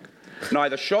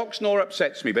neither shocks nor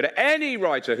upsets me, but any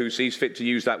writer who sees fit to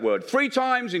use that word 3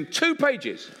 times in 2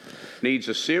 pages needs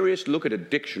a serious look at a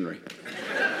dictionary."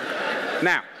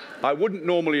 Now, I wouldn't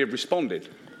normally have responded,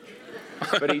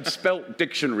 but he'd spelt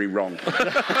dictionary wrong.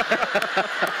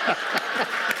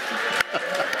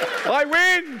 I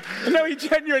win! No, he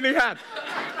genuinely had.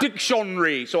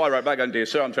 Dictionary. So I wrote back, going, dear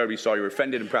sir, I'm terribly sorry you're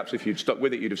offended, and perhaps if you'd stuck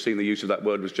with it, you'd have seen the use of that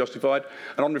word was justified.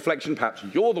 And on reflection, perhaps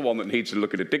you're the one that needs to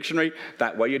look at a dictionary.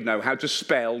 That way you'd know how to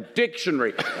spell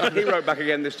dictionary. He wrote back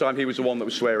again this time. He was the one that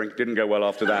was swearing. Didn't go well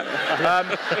after that.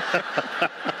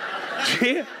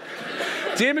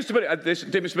 Dear Mr.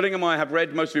 Billingham, I have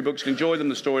read most of your books and enjoyed them.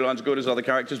 The storyline's good as other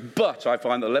characters, but I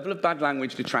find the level of bad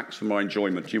language detracts from my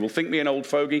enjoyment. You will think me an old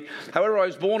fogey. However, I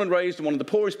was born and raised in one of the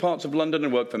poorest parts of London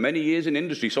and worked for many years in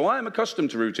industry, so I am accustomed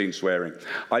to routine swearing.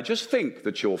 I just think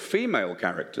that your female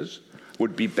characters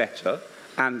would be better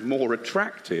and more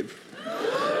attractive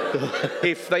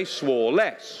if they swore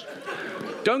less.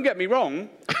 Don't get me wrong,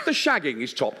 the shagging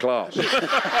is top class.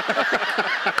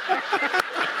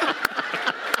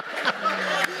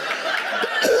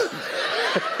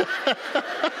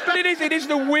 But it is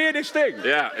the weirdest thing.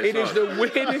 Yeah, it is the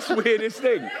weirdest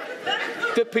thing.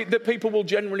 That people will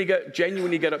genuinely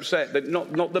get upset. That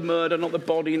not the murder, not the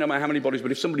body, no matter how many bodies,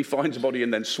 but if somebody finds a body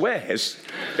and then swears,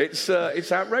 it's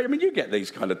outrageous. I mean, you get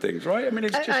these kind of things, right? I mean,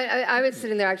 it's just... I was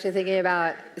sitting there actually thinking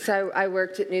about, so I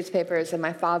worked at newspapers, and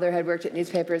my father had worked at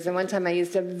newspapers, and one time I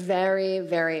used a very,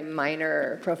 very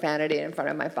minor profanity in front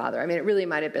of my father. I mean, it really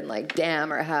might have been like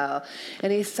damn or hell.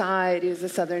 And he sighed. He was a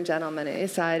Southern gentleman, and he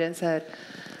sighed and said,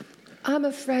 I'm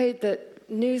afraid that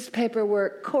newspaper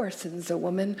work coarsens a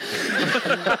woman.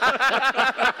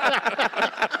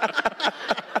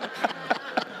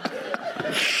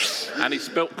 And he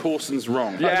spelt coarsens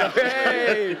wrong. Yeah.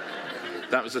 Hey.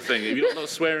 That was the thing. Have you got a lot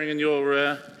of swearing in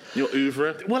your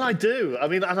oeuvre? Well, I do. I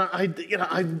mean,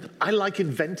 and I like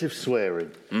inventive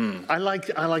swearing. I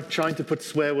like trying to put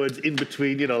swear words in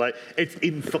between. You know, like it's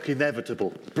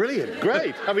inevitable. Brilliant,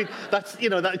 great. I mean, that's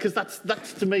because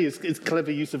that's to me is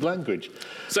clever use of language.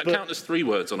 Does that count as 3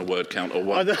 words on a word count or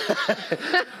 1?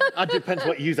 It depends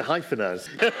what you use a hyphen as.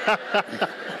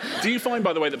 Do you find,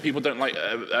 by the way, that people don't like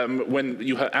when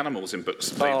you have animals in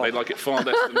books? They like it far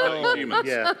less than humans.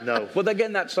 Yeah, no. Well,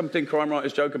 again, that's something crime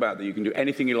writers joke about, that you can do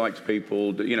anything you like to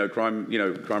people. Crime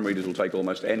readers will take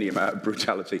almost any amount of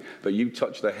brutality, but you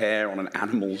touch the hair on an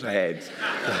animal's head,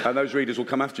 and those readers will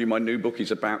come after you. My new book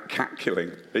is about cat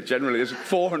killing. There's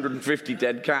 450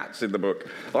 dead cats in the book.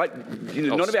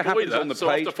 None of it happens on the so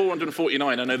page. After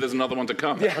 449, I know there's another one to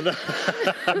come. Yeah,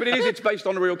 but it's based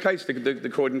on a real case, the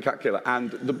Croydon cat killer,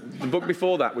 and the book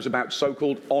before that was about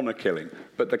so-called honour killing.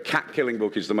 But the cat killing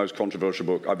book is the most controversial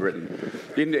book I've written.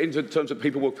 In terms of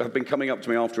people have been coming up to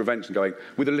me after events and going,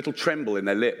 with a little tremble in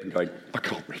their lip, and going, I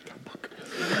can't read that book.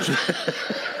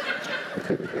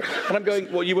 And I'm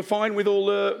going, well, you were fine with all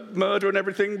the murder and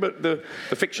everything, but the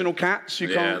fictional cats, you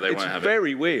can't. They won't have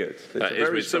very weird. That is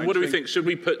weird. So what do we think? Should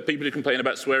we put people who complain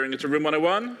about swearing into Room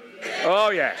 101? Oh,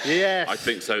 yes. Yes. I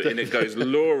think so. And it goes,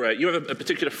 Laura, you have a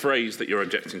particular phrase that you're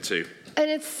objecting to. And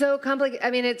it's so complicated.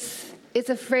 I mean, it's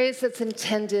a phrase that's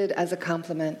intended as a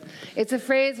compliment. It's a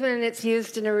phrase when it's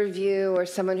used in a review or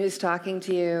someone who's talking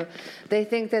to you, they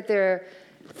think that they're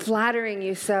flattering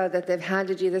you so that they've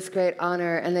handed you this great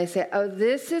honor, and they say, oh,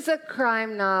 this is a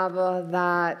crime novel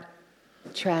that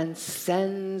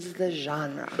transcends the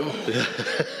genre.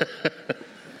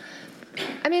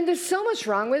 I mean, there's so much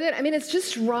wrong with it. I mean, it's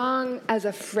just wrong as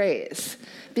a phrase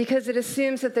because it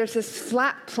assumes that there's this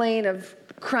flat plane of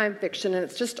crime fiction and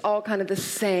it's just all kind of the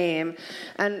same,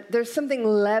 and there's something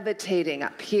levitating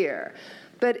up here.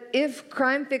 But if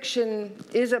crime fiction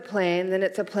is a plane, then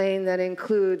it's a plane that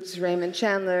includes Raymond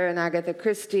Chandler and Agatha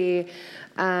Christie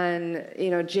and,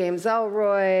 James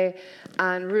Ellroy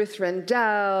and Ruth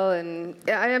Rendell. And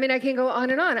I mean, I can go on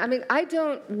and on. I mean, I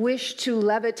don't wish to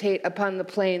levitate upon the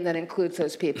plane that includes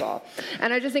those people.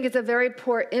 And I just think it's a very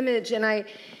poor image. And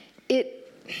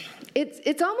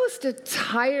it's almost a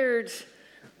tired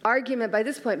argument by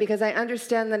this point, because I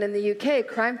understand that in the UK,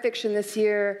 crime fiction this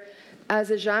year as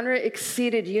a genre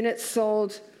exceeded units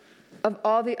sold of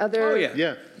all the other... Oh, yeah.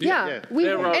 Yeah. Yeah.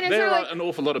 There are an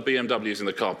awful lot of BMWs in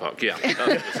the car park, yeah. That's what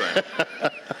I'm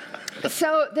saying.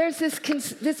 So there's this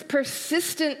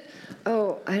persistent...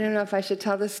 Oh, I don't know if I should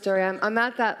tell this story. I'm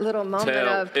at that little moment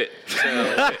Tell of... it.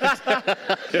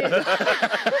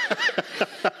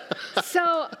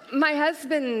 So my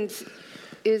husband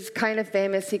is kind of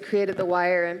famous. He created The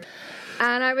Wire,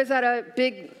 and I was at a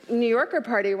big New Yorker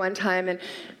party one time, and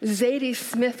Zadie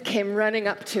Smith came running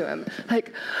up to him,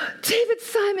 like, David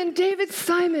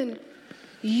Simon,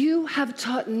 you have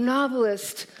taught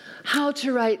novelists how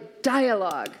to write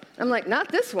dialogue. I'm like,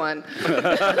 not this one. I'm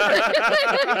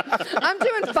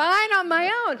doing fine on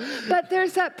my own. But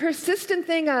there's that persistent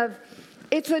thing of,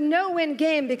 it's a no-win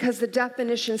game because the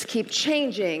definitions keep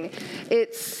changing.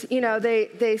 It's,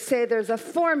 they say there's a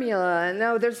formula, and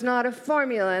no, there's not a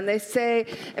formula. And they say,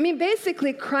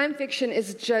 basically, crime fiction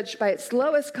is judged by its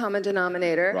lowest common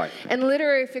denominator, right, and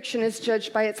literary fiction is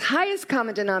judged by its highest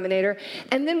common denominator.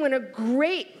 And then when a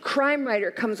great crime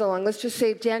writer comes along, let's just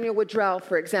say Daniel Woodrell,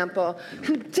 for example,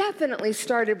 who definitely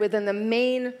started within the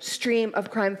mainstream of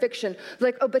crime fiction,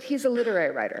 like, oh, but he's a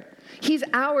literary writer. He's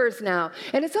ours now.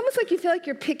 And it's almost like you feel like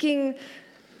you're picking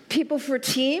people for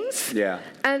teams. Yeah.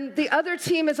 And the other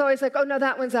team is always like, oh, no,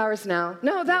 that one's ours now.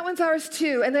 No, that one's ours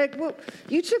too. And they're like, well,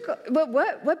 you took, well,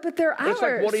 what? But they're ours. It's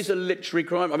like, what is a literary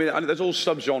crime? I mean, there's all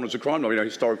subgenres of crime novel,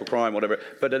 historical crime, whatever.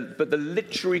 But the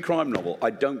literary crime novel, I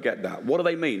don't get that. What do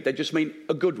they mean? They just mean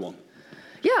a good one.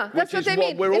 Yeah, that's what they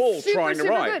mean. We're all super, trying to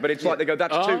write, good. But it's like they go,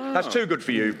 that's too good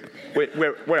for you.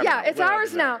 We're yeah, it's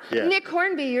ours now. Yeah. Nick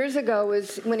Hornby years ago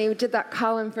was when he did that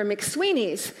column for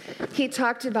McSweeney's. He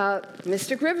talked about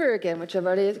Mystic River again, which I've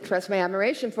already expressed my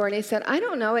admiration for, and he said, I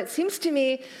don't know. It seems to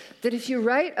me that if you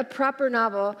write a proper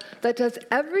novel that does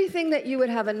everything that you would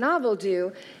have a novel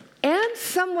do, and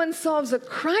someone solves a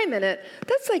crime in it,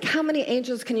 that's like how many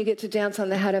angels can you get to dance on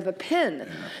the head of a pin?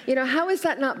 How is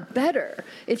that not better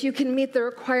if you can meet the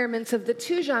requirements of the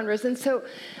two genres? And so,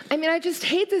 I just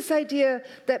hate this idea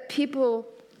that people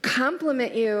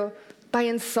compliment you by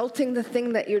insulting the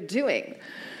thing that you're doing.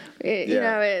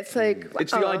 It's like...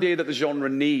 It's the idea that the genre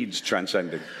needs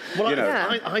transcending.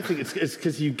 Well, I think it's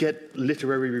because you get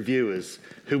literary reviewers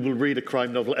who will read a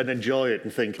crime novel and enjoy it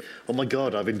and think, oh, my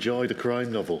God, I've enjoyed a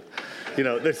crime novel.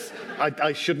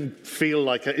 I shouldn't feel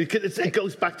like... It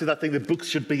goes back to that thing that books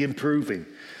should be improving.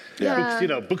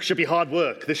 Yeah. Books should be hard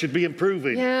work. They should be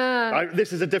improving. Yeah.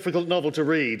 This is a difficult novel to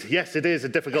read. Yes, it is a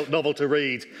difficult novel to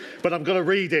read, but I'm going to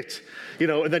read it.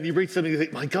 And then you read something and you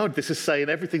think, my God, this is saying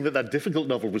everything that difficult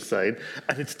novel was saying,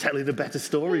 and it's telling a better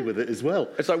story with it as well.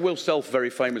 It's like Will Self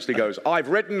very famously goes, I've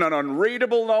written an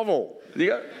unreadable novel. And you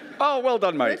go, oh, well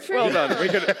done, mate. Well done.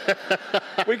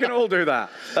 We can all do that.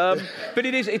 But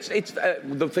it's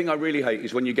the thing I really hate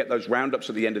is when you get those roundups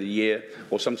at the end of the year,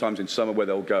 or sometimes in summer where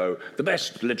they'll go, the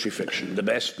best literary fiction, the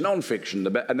best non-fiction,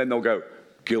 and then they'll go,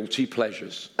 guilty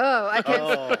pleasures. Oh, I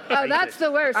can't. Oh, that's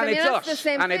the worst. And it's that's us. the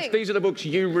same thing. These are the books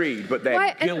you read, but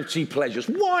they're guilty pleasures.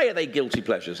 Why are they guilty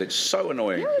pleasures? It's so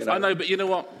annoying. I know, but you know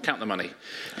what? Count the money.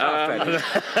 But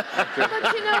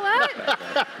you know what?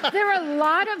 There are a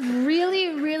lot of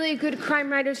really, really good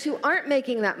crime writers who aren't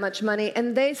making that much money,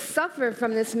 and they suffer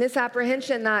from this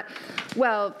misapprehension that,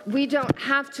 well, we don't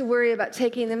have to worry about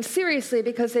taking them seriously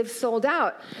because they've sold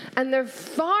out. And they're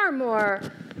far more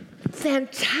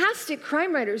fantastic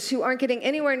crime writers who aren't getting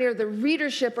anywhere near the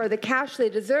readership or the cash they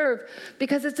deserve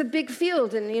because it's a big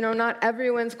field and, not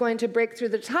everyone's going to break through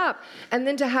the top. And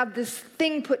then to have this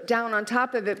thing put down on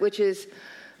top of it, which is,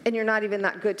 and you're not even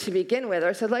that good to begin with.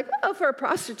 Or said, well, for a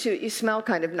prostitute, you smell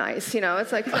kind of nice.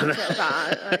 It's like, it's not so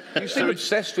bad. You seem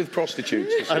obsessed with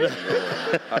prostitutes. So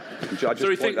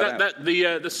we think that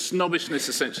the snobbishness,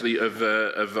 essentially, of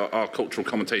our cultural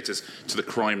commentators to the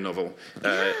crime novel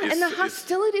is... And the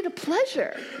hostility to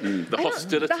pleasure. The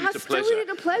hostility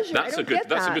to pleasure. That's a good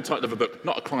title of a book.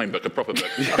 Not a crime book, a proper book.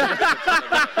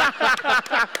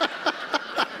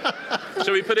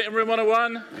 Shall we put it in room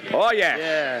 101? Oh,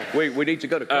 yeah. We need to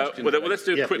go to questions. Well, let's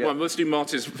do a quick one. Let's do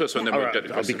Marty's first one, then we'll go to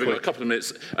questions. We've got a couple of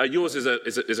minutes. Yours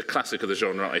is a classic of the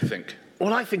genre, I think.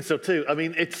 Well, I think so too.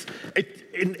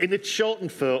 In its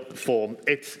shortened form,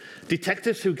 it's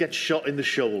detectives who get shot in the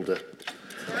shoulder.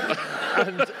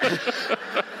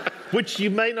 Which you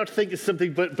may not think is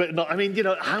something, but not.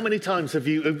 How many times have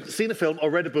you seen a film or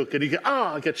read a book and you go,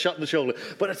 I get shot in the shoulder,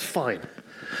 but it's fine.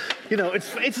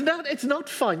 It's not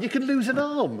fine. You can lose an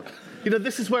arm.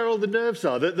 This is where all the nerves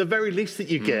are. The very least that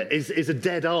you get is a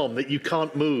dead arm that you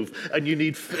can't move and you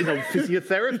need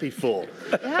physiotherapy for.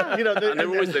 Yeah.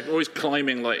 And they're always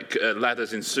climbing like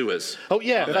ladders in sewers. Oh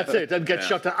yeah, that's it. And get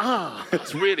shot at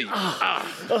It's really and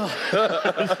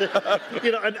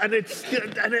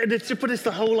it's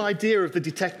the whole idea of the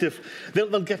detective.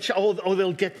 They'll get shot or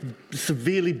they'll get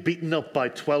severely beaten up by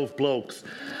 12 blokes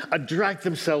and drag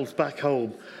themselves back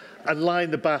home and lie in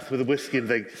the bath with a whiskey and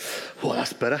think, oh,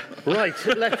 that's better. Right,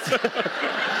 let's...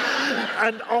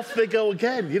 and off they go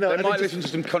again, They might listen to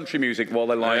some country music while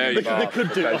they're lying in the bath. They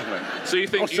could do. So you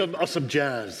think... Or some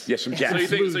jazz. Yes, some jazz.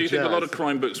 So you think a lot of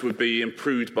crime books would be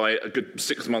improved by a good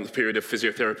 6-month period of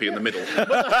physiotherapy in the middle? You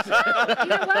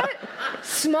know what?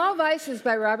 Small Vices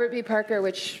by Robert B. Parker,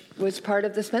 which was part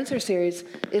of the Spencer series,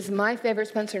 is my favorite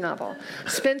Spencer novel.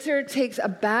 Spencer takes a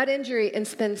bad injury and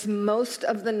spends most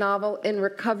of the novel in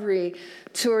recovery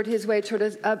toward his way toward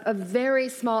a very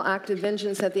small act of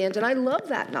vengeance at the end. And I love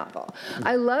that novel.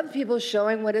 I love people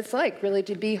showing what it's like really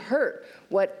to be hurt,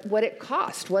 what it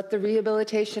cost, what the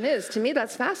rehabilitation is. To me,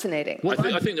 that's fascinating.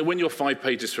 I think that when you're 5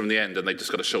 pages from the end and they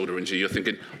just got a shoulder injury, you're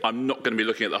thinking, I'm not going to be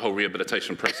looking at the whole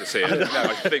rehabilitation process here.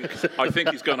 I think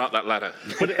he's gone up that ladder.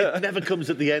 But it never comes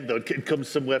at the end, though. It comes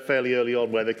somewhere fairly early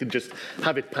on where they can just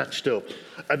have it patched up,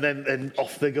 and then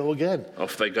off they go again.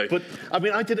 Off they go. But, I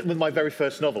mean, I did it with my very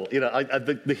first novel. You know,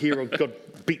 the hero got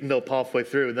beaten up halfway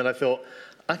through, and then I thought,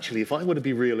 actually, if I want to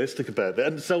be realistic about it,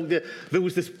 and so there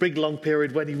was this big, long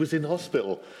period when he was in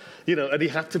hospital, you know, and he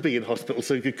had to be in hospital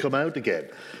so he could come out again,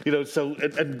 you know, so,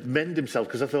 and mend himself,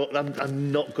 because I thought,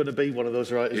 I'm not going to be one of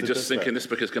those writers. You're just thinking this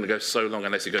book is going to go so long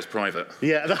unless he goes private.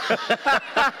 Yeah.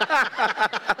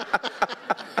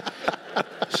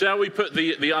 Shall we put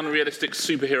the unrealistic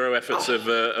superhero efforts of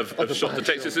Shot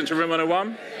Detectives into Room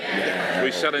 101? Yeah.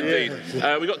 We shall indeed.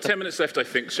 Yeah. We've got 10 minutes left, I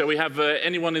think. Shall we have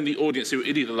anyone in the audience who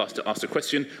would either like to ask a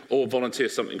question or volunteer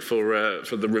something for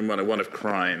the Room 101 of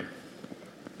crime?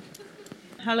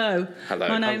 Hello. Hello.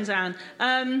 My name's Anne.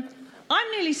 I'm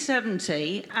nearly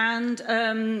 70 and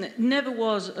never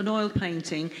was an oil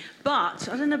painting, but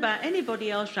I don't know about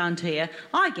anybody else around here,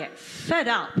 I get fed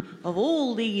up of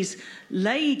all these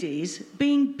ladies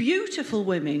being beautiful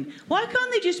women. Why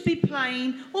can't they just be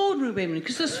plain, ordinary women?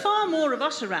 Because there's far more of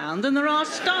us around than there are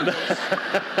stunts.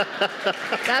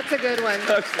 That's a good one.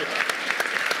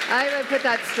 I would put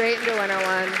that straight into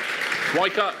 101. Why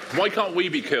can't we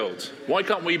be killed? Why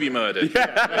can't we be murdered? It's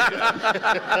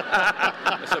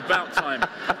about time.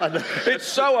 It's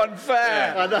so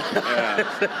unfair.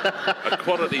 Yeah.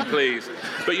 Equality, please.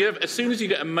 But as soon as you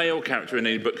get a male character in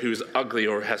any book who's ugly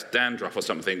or has dandruff or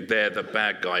something, they're the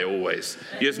bad guy always.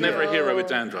 There's never a hero with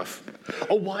dandruff.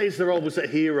 Oh, why is there always a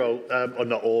hero? Or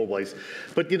not always.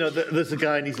 But, you know, there's a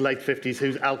guy in his late 50s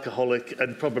who's alcoholic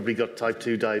and probably got type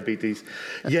 2 diabetes.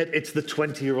 Yet it's the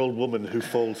 20-year-old woman who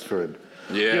falls for him.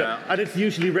 Yeah. You know, and it's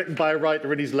usually written by a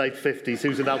writer in his late 50s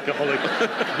who's an alcoholic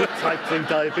with type 2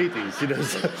 diabetes, you know.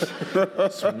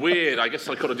 It's weird. I guess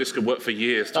psychologists could work for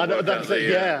years to work out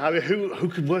yeah, I mean, who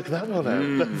could work that one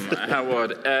out?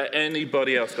 Howard,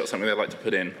 anybody else got something they'd like to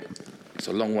put in? It's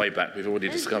a long way back. We've already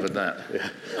discovered that. Yeah.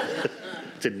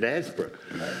 It's in Knaresborough.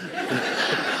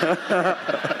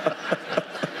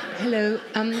 Hello.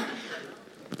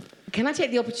 Can I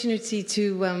take the opportunity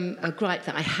to a gripe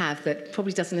that I have that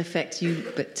probably doesn't affect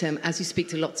you, but as you speak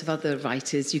to lots of other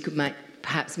writers, you could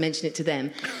perhaps mention it to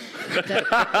them.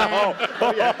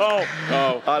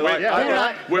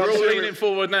 We're all leaning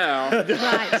forward now.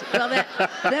 Right. Well,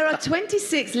 there are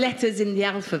 26 letters in the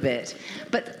alphabet,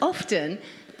 but often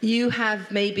you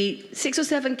have maybe 6 or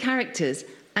 7 characters,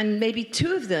 and maybe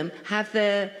 2 of them have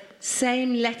the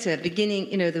same letter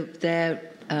beginning, you know, their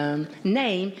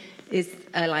name is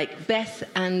like Beth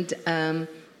and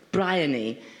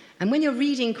Bryony. And when you're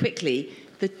reading quickly,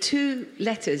 the 2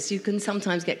 letters, you can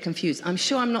sometimes get confused. I'm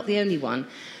sure I'm not the only one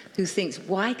who thinks,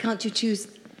 why can't you choose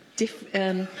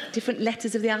different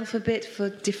letters of the alphabet for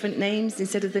different names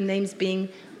instead of the names being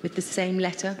with the same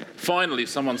letter? Finally,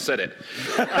 someone said it.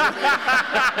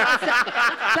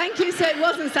 Thank you. So it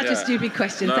wasn't such a stupid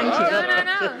question. No. Thank you.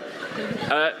 No.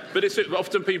 But it's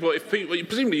often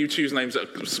presumably you choose names that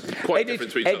are quite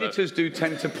different to each other. Editors do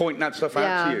tend to point that stuff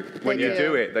out to you when you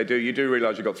do it. You do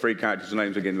realise you've got 3 characters whose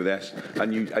names begin with S,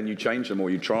 and you change them or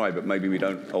you try, but maybe we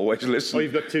don't always listen. Or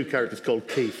you've got 2 characters called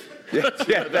Keith.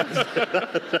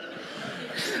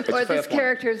 Or this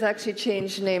character has actually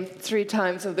changed name 3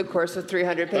 times over the course of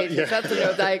 300 pages. That's the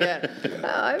note I get.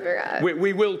 Oh, I forgot.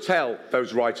 We will tell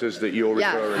those writers that you're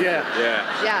referring to.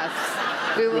 Yeah. Yes.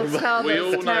 We will tell we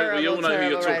all know who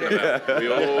you're talking about. We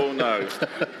all know.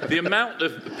 The amount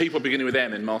of people beginning with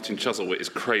M in Martin Chuzzlewit is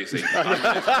crazy.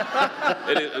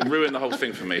 It ruined the whole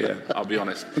thing for me, I'll be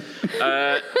honest.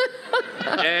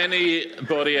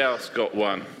 Anybody else got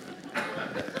one?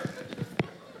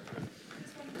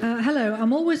 Hello,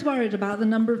 I'm always worried about the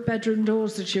number of bedroom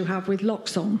doors that you have with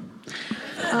locks on.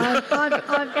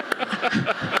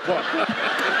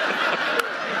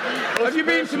 Have you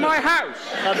been to my house?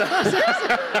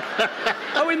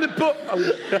 In the book.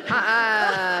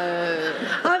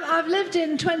 I've lived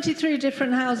in 23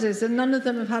 different houses and none of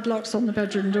them have had locks on the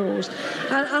bedroom doors.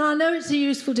 And I know it's a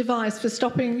useful device for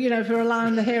stopping, you know, for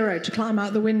allowing the hero to climb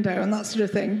out the window and that sort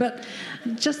of thing. But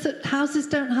just that houses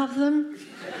don't have them.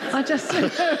 This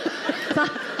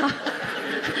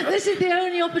is the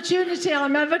only opportunity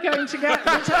I'm ever going to get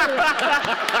to tell you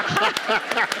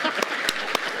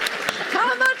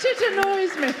how much It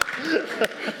annoys me.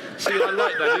 See, I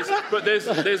like that. But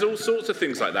there's all sorts of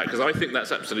things like that, because I think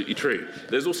that's absolutely true.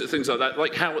 There's all sorts of things like that,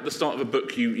 like how at the start of a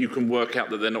book you can work out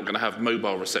that they're not going to have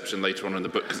mobile reception later on in the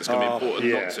book because it's going to be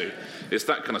important not to. It's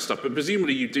that kind of stuff. But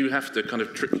presumably you do have to kind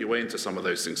of trick your way into some of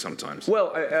those things sometimes.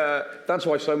 Well, that's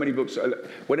why so many books,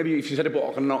 if you set a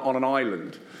book on an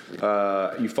island,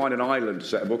 you find an island to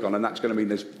set a book on, and that's going to mean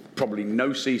there's probably no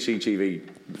CCTV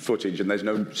footage and there's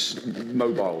no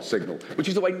mobile signal, which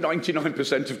is the way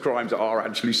 99% of crimes are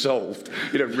actually solved,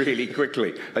 really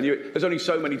quickly. And there's only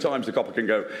so many times the copper can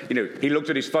go, he looked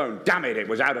at his phone, damn it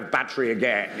was out of battery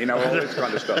again, all this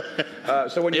kind of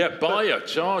stuff. So when buy a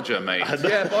charger, mate.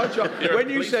 Yeah, buy a charger. When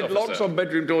you said locks on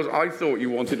bedroom doors, I thought you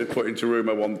wanted to put into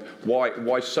rumour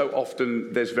why so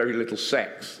often there's very little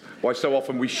sex. Why so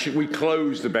often we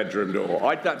close the bedroom door.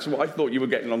 I thought you were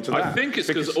getting onto that. I think it's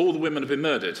because all the women have been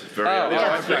murdered. Very early.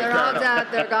 Yes, they're all dead,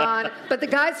 they're gone. But the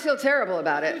guys feel terrible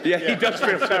about it. Yeah, he does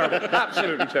feel terrible.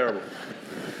 Absolutely terrible.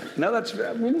 No, that's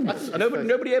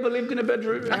nobody ever lived in a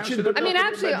bedroom.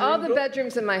 Actually, all the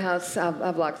bedrooms in my house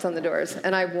have locks on the doors,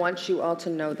 and I want you all to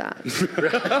know that.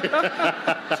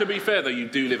 To be fair, though, you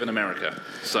do live in America,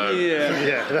 so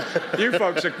yeah. You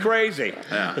folks are crazy.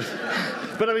 Yeah.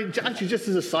 But I mean, actually, just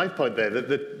as a side point there,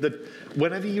 that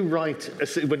whenever you write,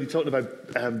 when you're talking about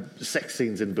sex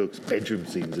scenes in books, bedroom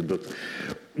scenes in books,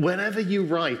 whenever you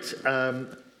write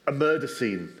a murder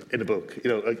scene in a book,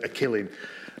 a killing,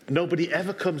 nobody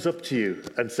ever comes up to you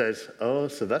and says, "Oh,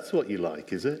 so that's what you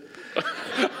like, is it?"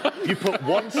 You put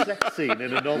one sex scene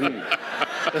in a novel,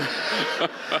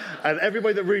 and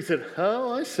everybody that reads it,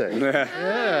 "Oh, I see.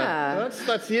 Yeah,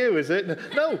 that's you, is it?"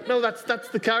 No, that's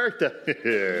the character.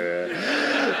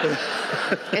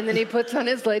 And then he puts on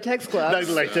his latex gloves.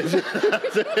 No latex.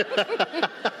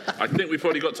 I think we've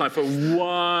probably got time for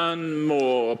one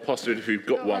more, possibly if we've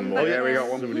got one more. Oh, yeah, we got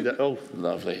one. Oh,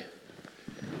 lovely.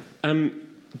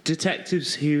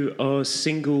 Detectives who are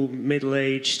single,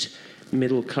 middle-aged,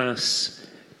 middle-class,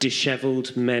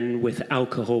 dishevelled men with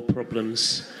alcohol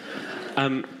problems.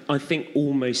 I think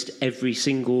almost every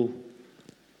single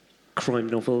crime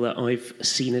novel that I've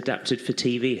seen adapted for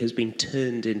TV has been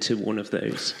turned into one of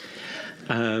those.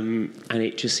 And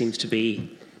it just seems to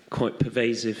be quite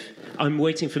pervasive. I'm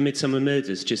waiting for Midsummer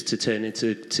Murders just to turn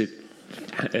into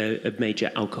a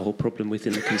major alcohol problem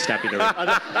within the constabulary,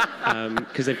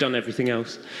 because they've done everything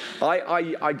else.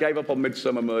 I gave up on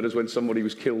Midsummer Murders when somebody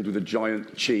was killed with a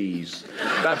giant cheese.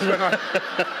 That's when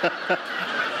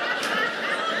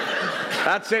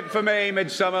That's it for me,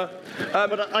 Midsummer.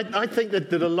 But I think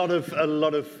that a lot of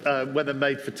when they're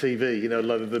made for TV, a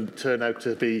lot of them turn out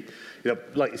to be,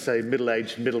 like you say,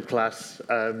 middle-aged, middle-class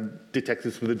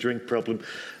detectives with a drink problem,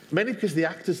 mainly because the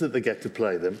actors that they get to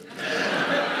play them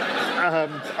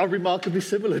are remarkably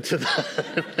similar to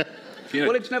that.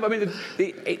 Well, it's never. I mean,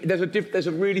 there's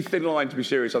a really thin line, to be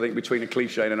serious, I think, between a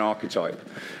cliche and an archetype.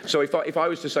 So if I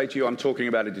was to say to you, I'm talking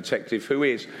about a detective who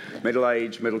is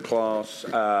middle-aged, middle-class,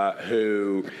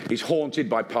 who is haunted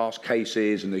by past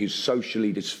cases and who's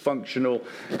socially dysfunctional,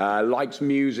 likes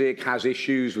music, has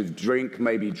issues with drink,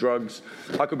 maybe drugs.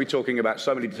 I could be talking about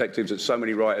so many detectives that so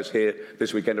many writers here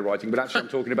this weekend are writing, but actually I'm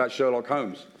talking about Sherlock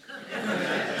Holmes.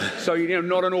 So,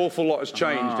 not an awful lot has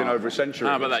changed in over a century.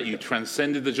 How about that? You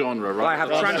transcended the genre, right? I have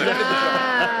transcended the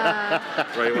genre.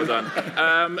 Very well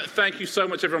done. Thank you so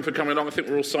much, everyone, for coming along. I think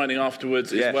we're all signing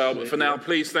afterwards as well. But for now,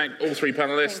 please thank all three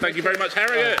panellists. Thank you very much,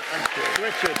 Harriet. Thank you.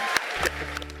 Richard.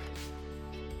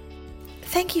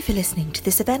 Thank you for listening to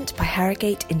this event by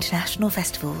Harrogate International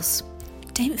Festivals.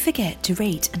 Don't forget to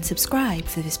rate and subscribe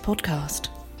for this podcast.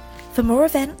 For more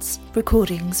events,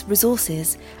 recordings,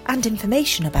 resources, and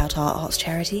information about our arts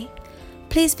charity,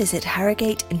 please visit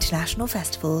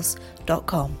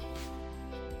harrogateinternationalfestivals.com.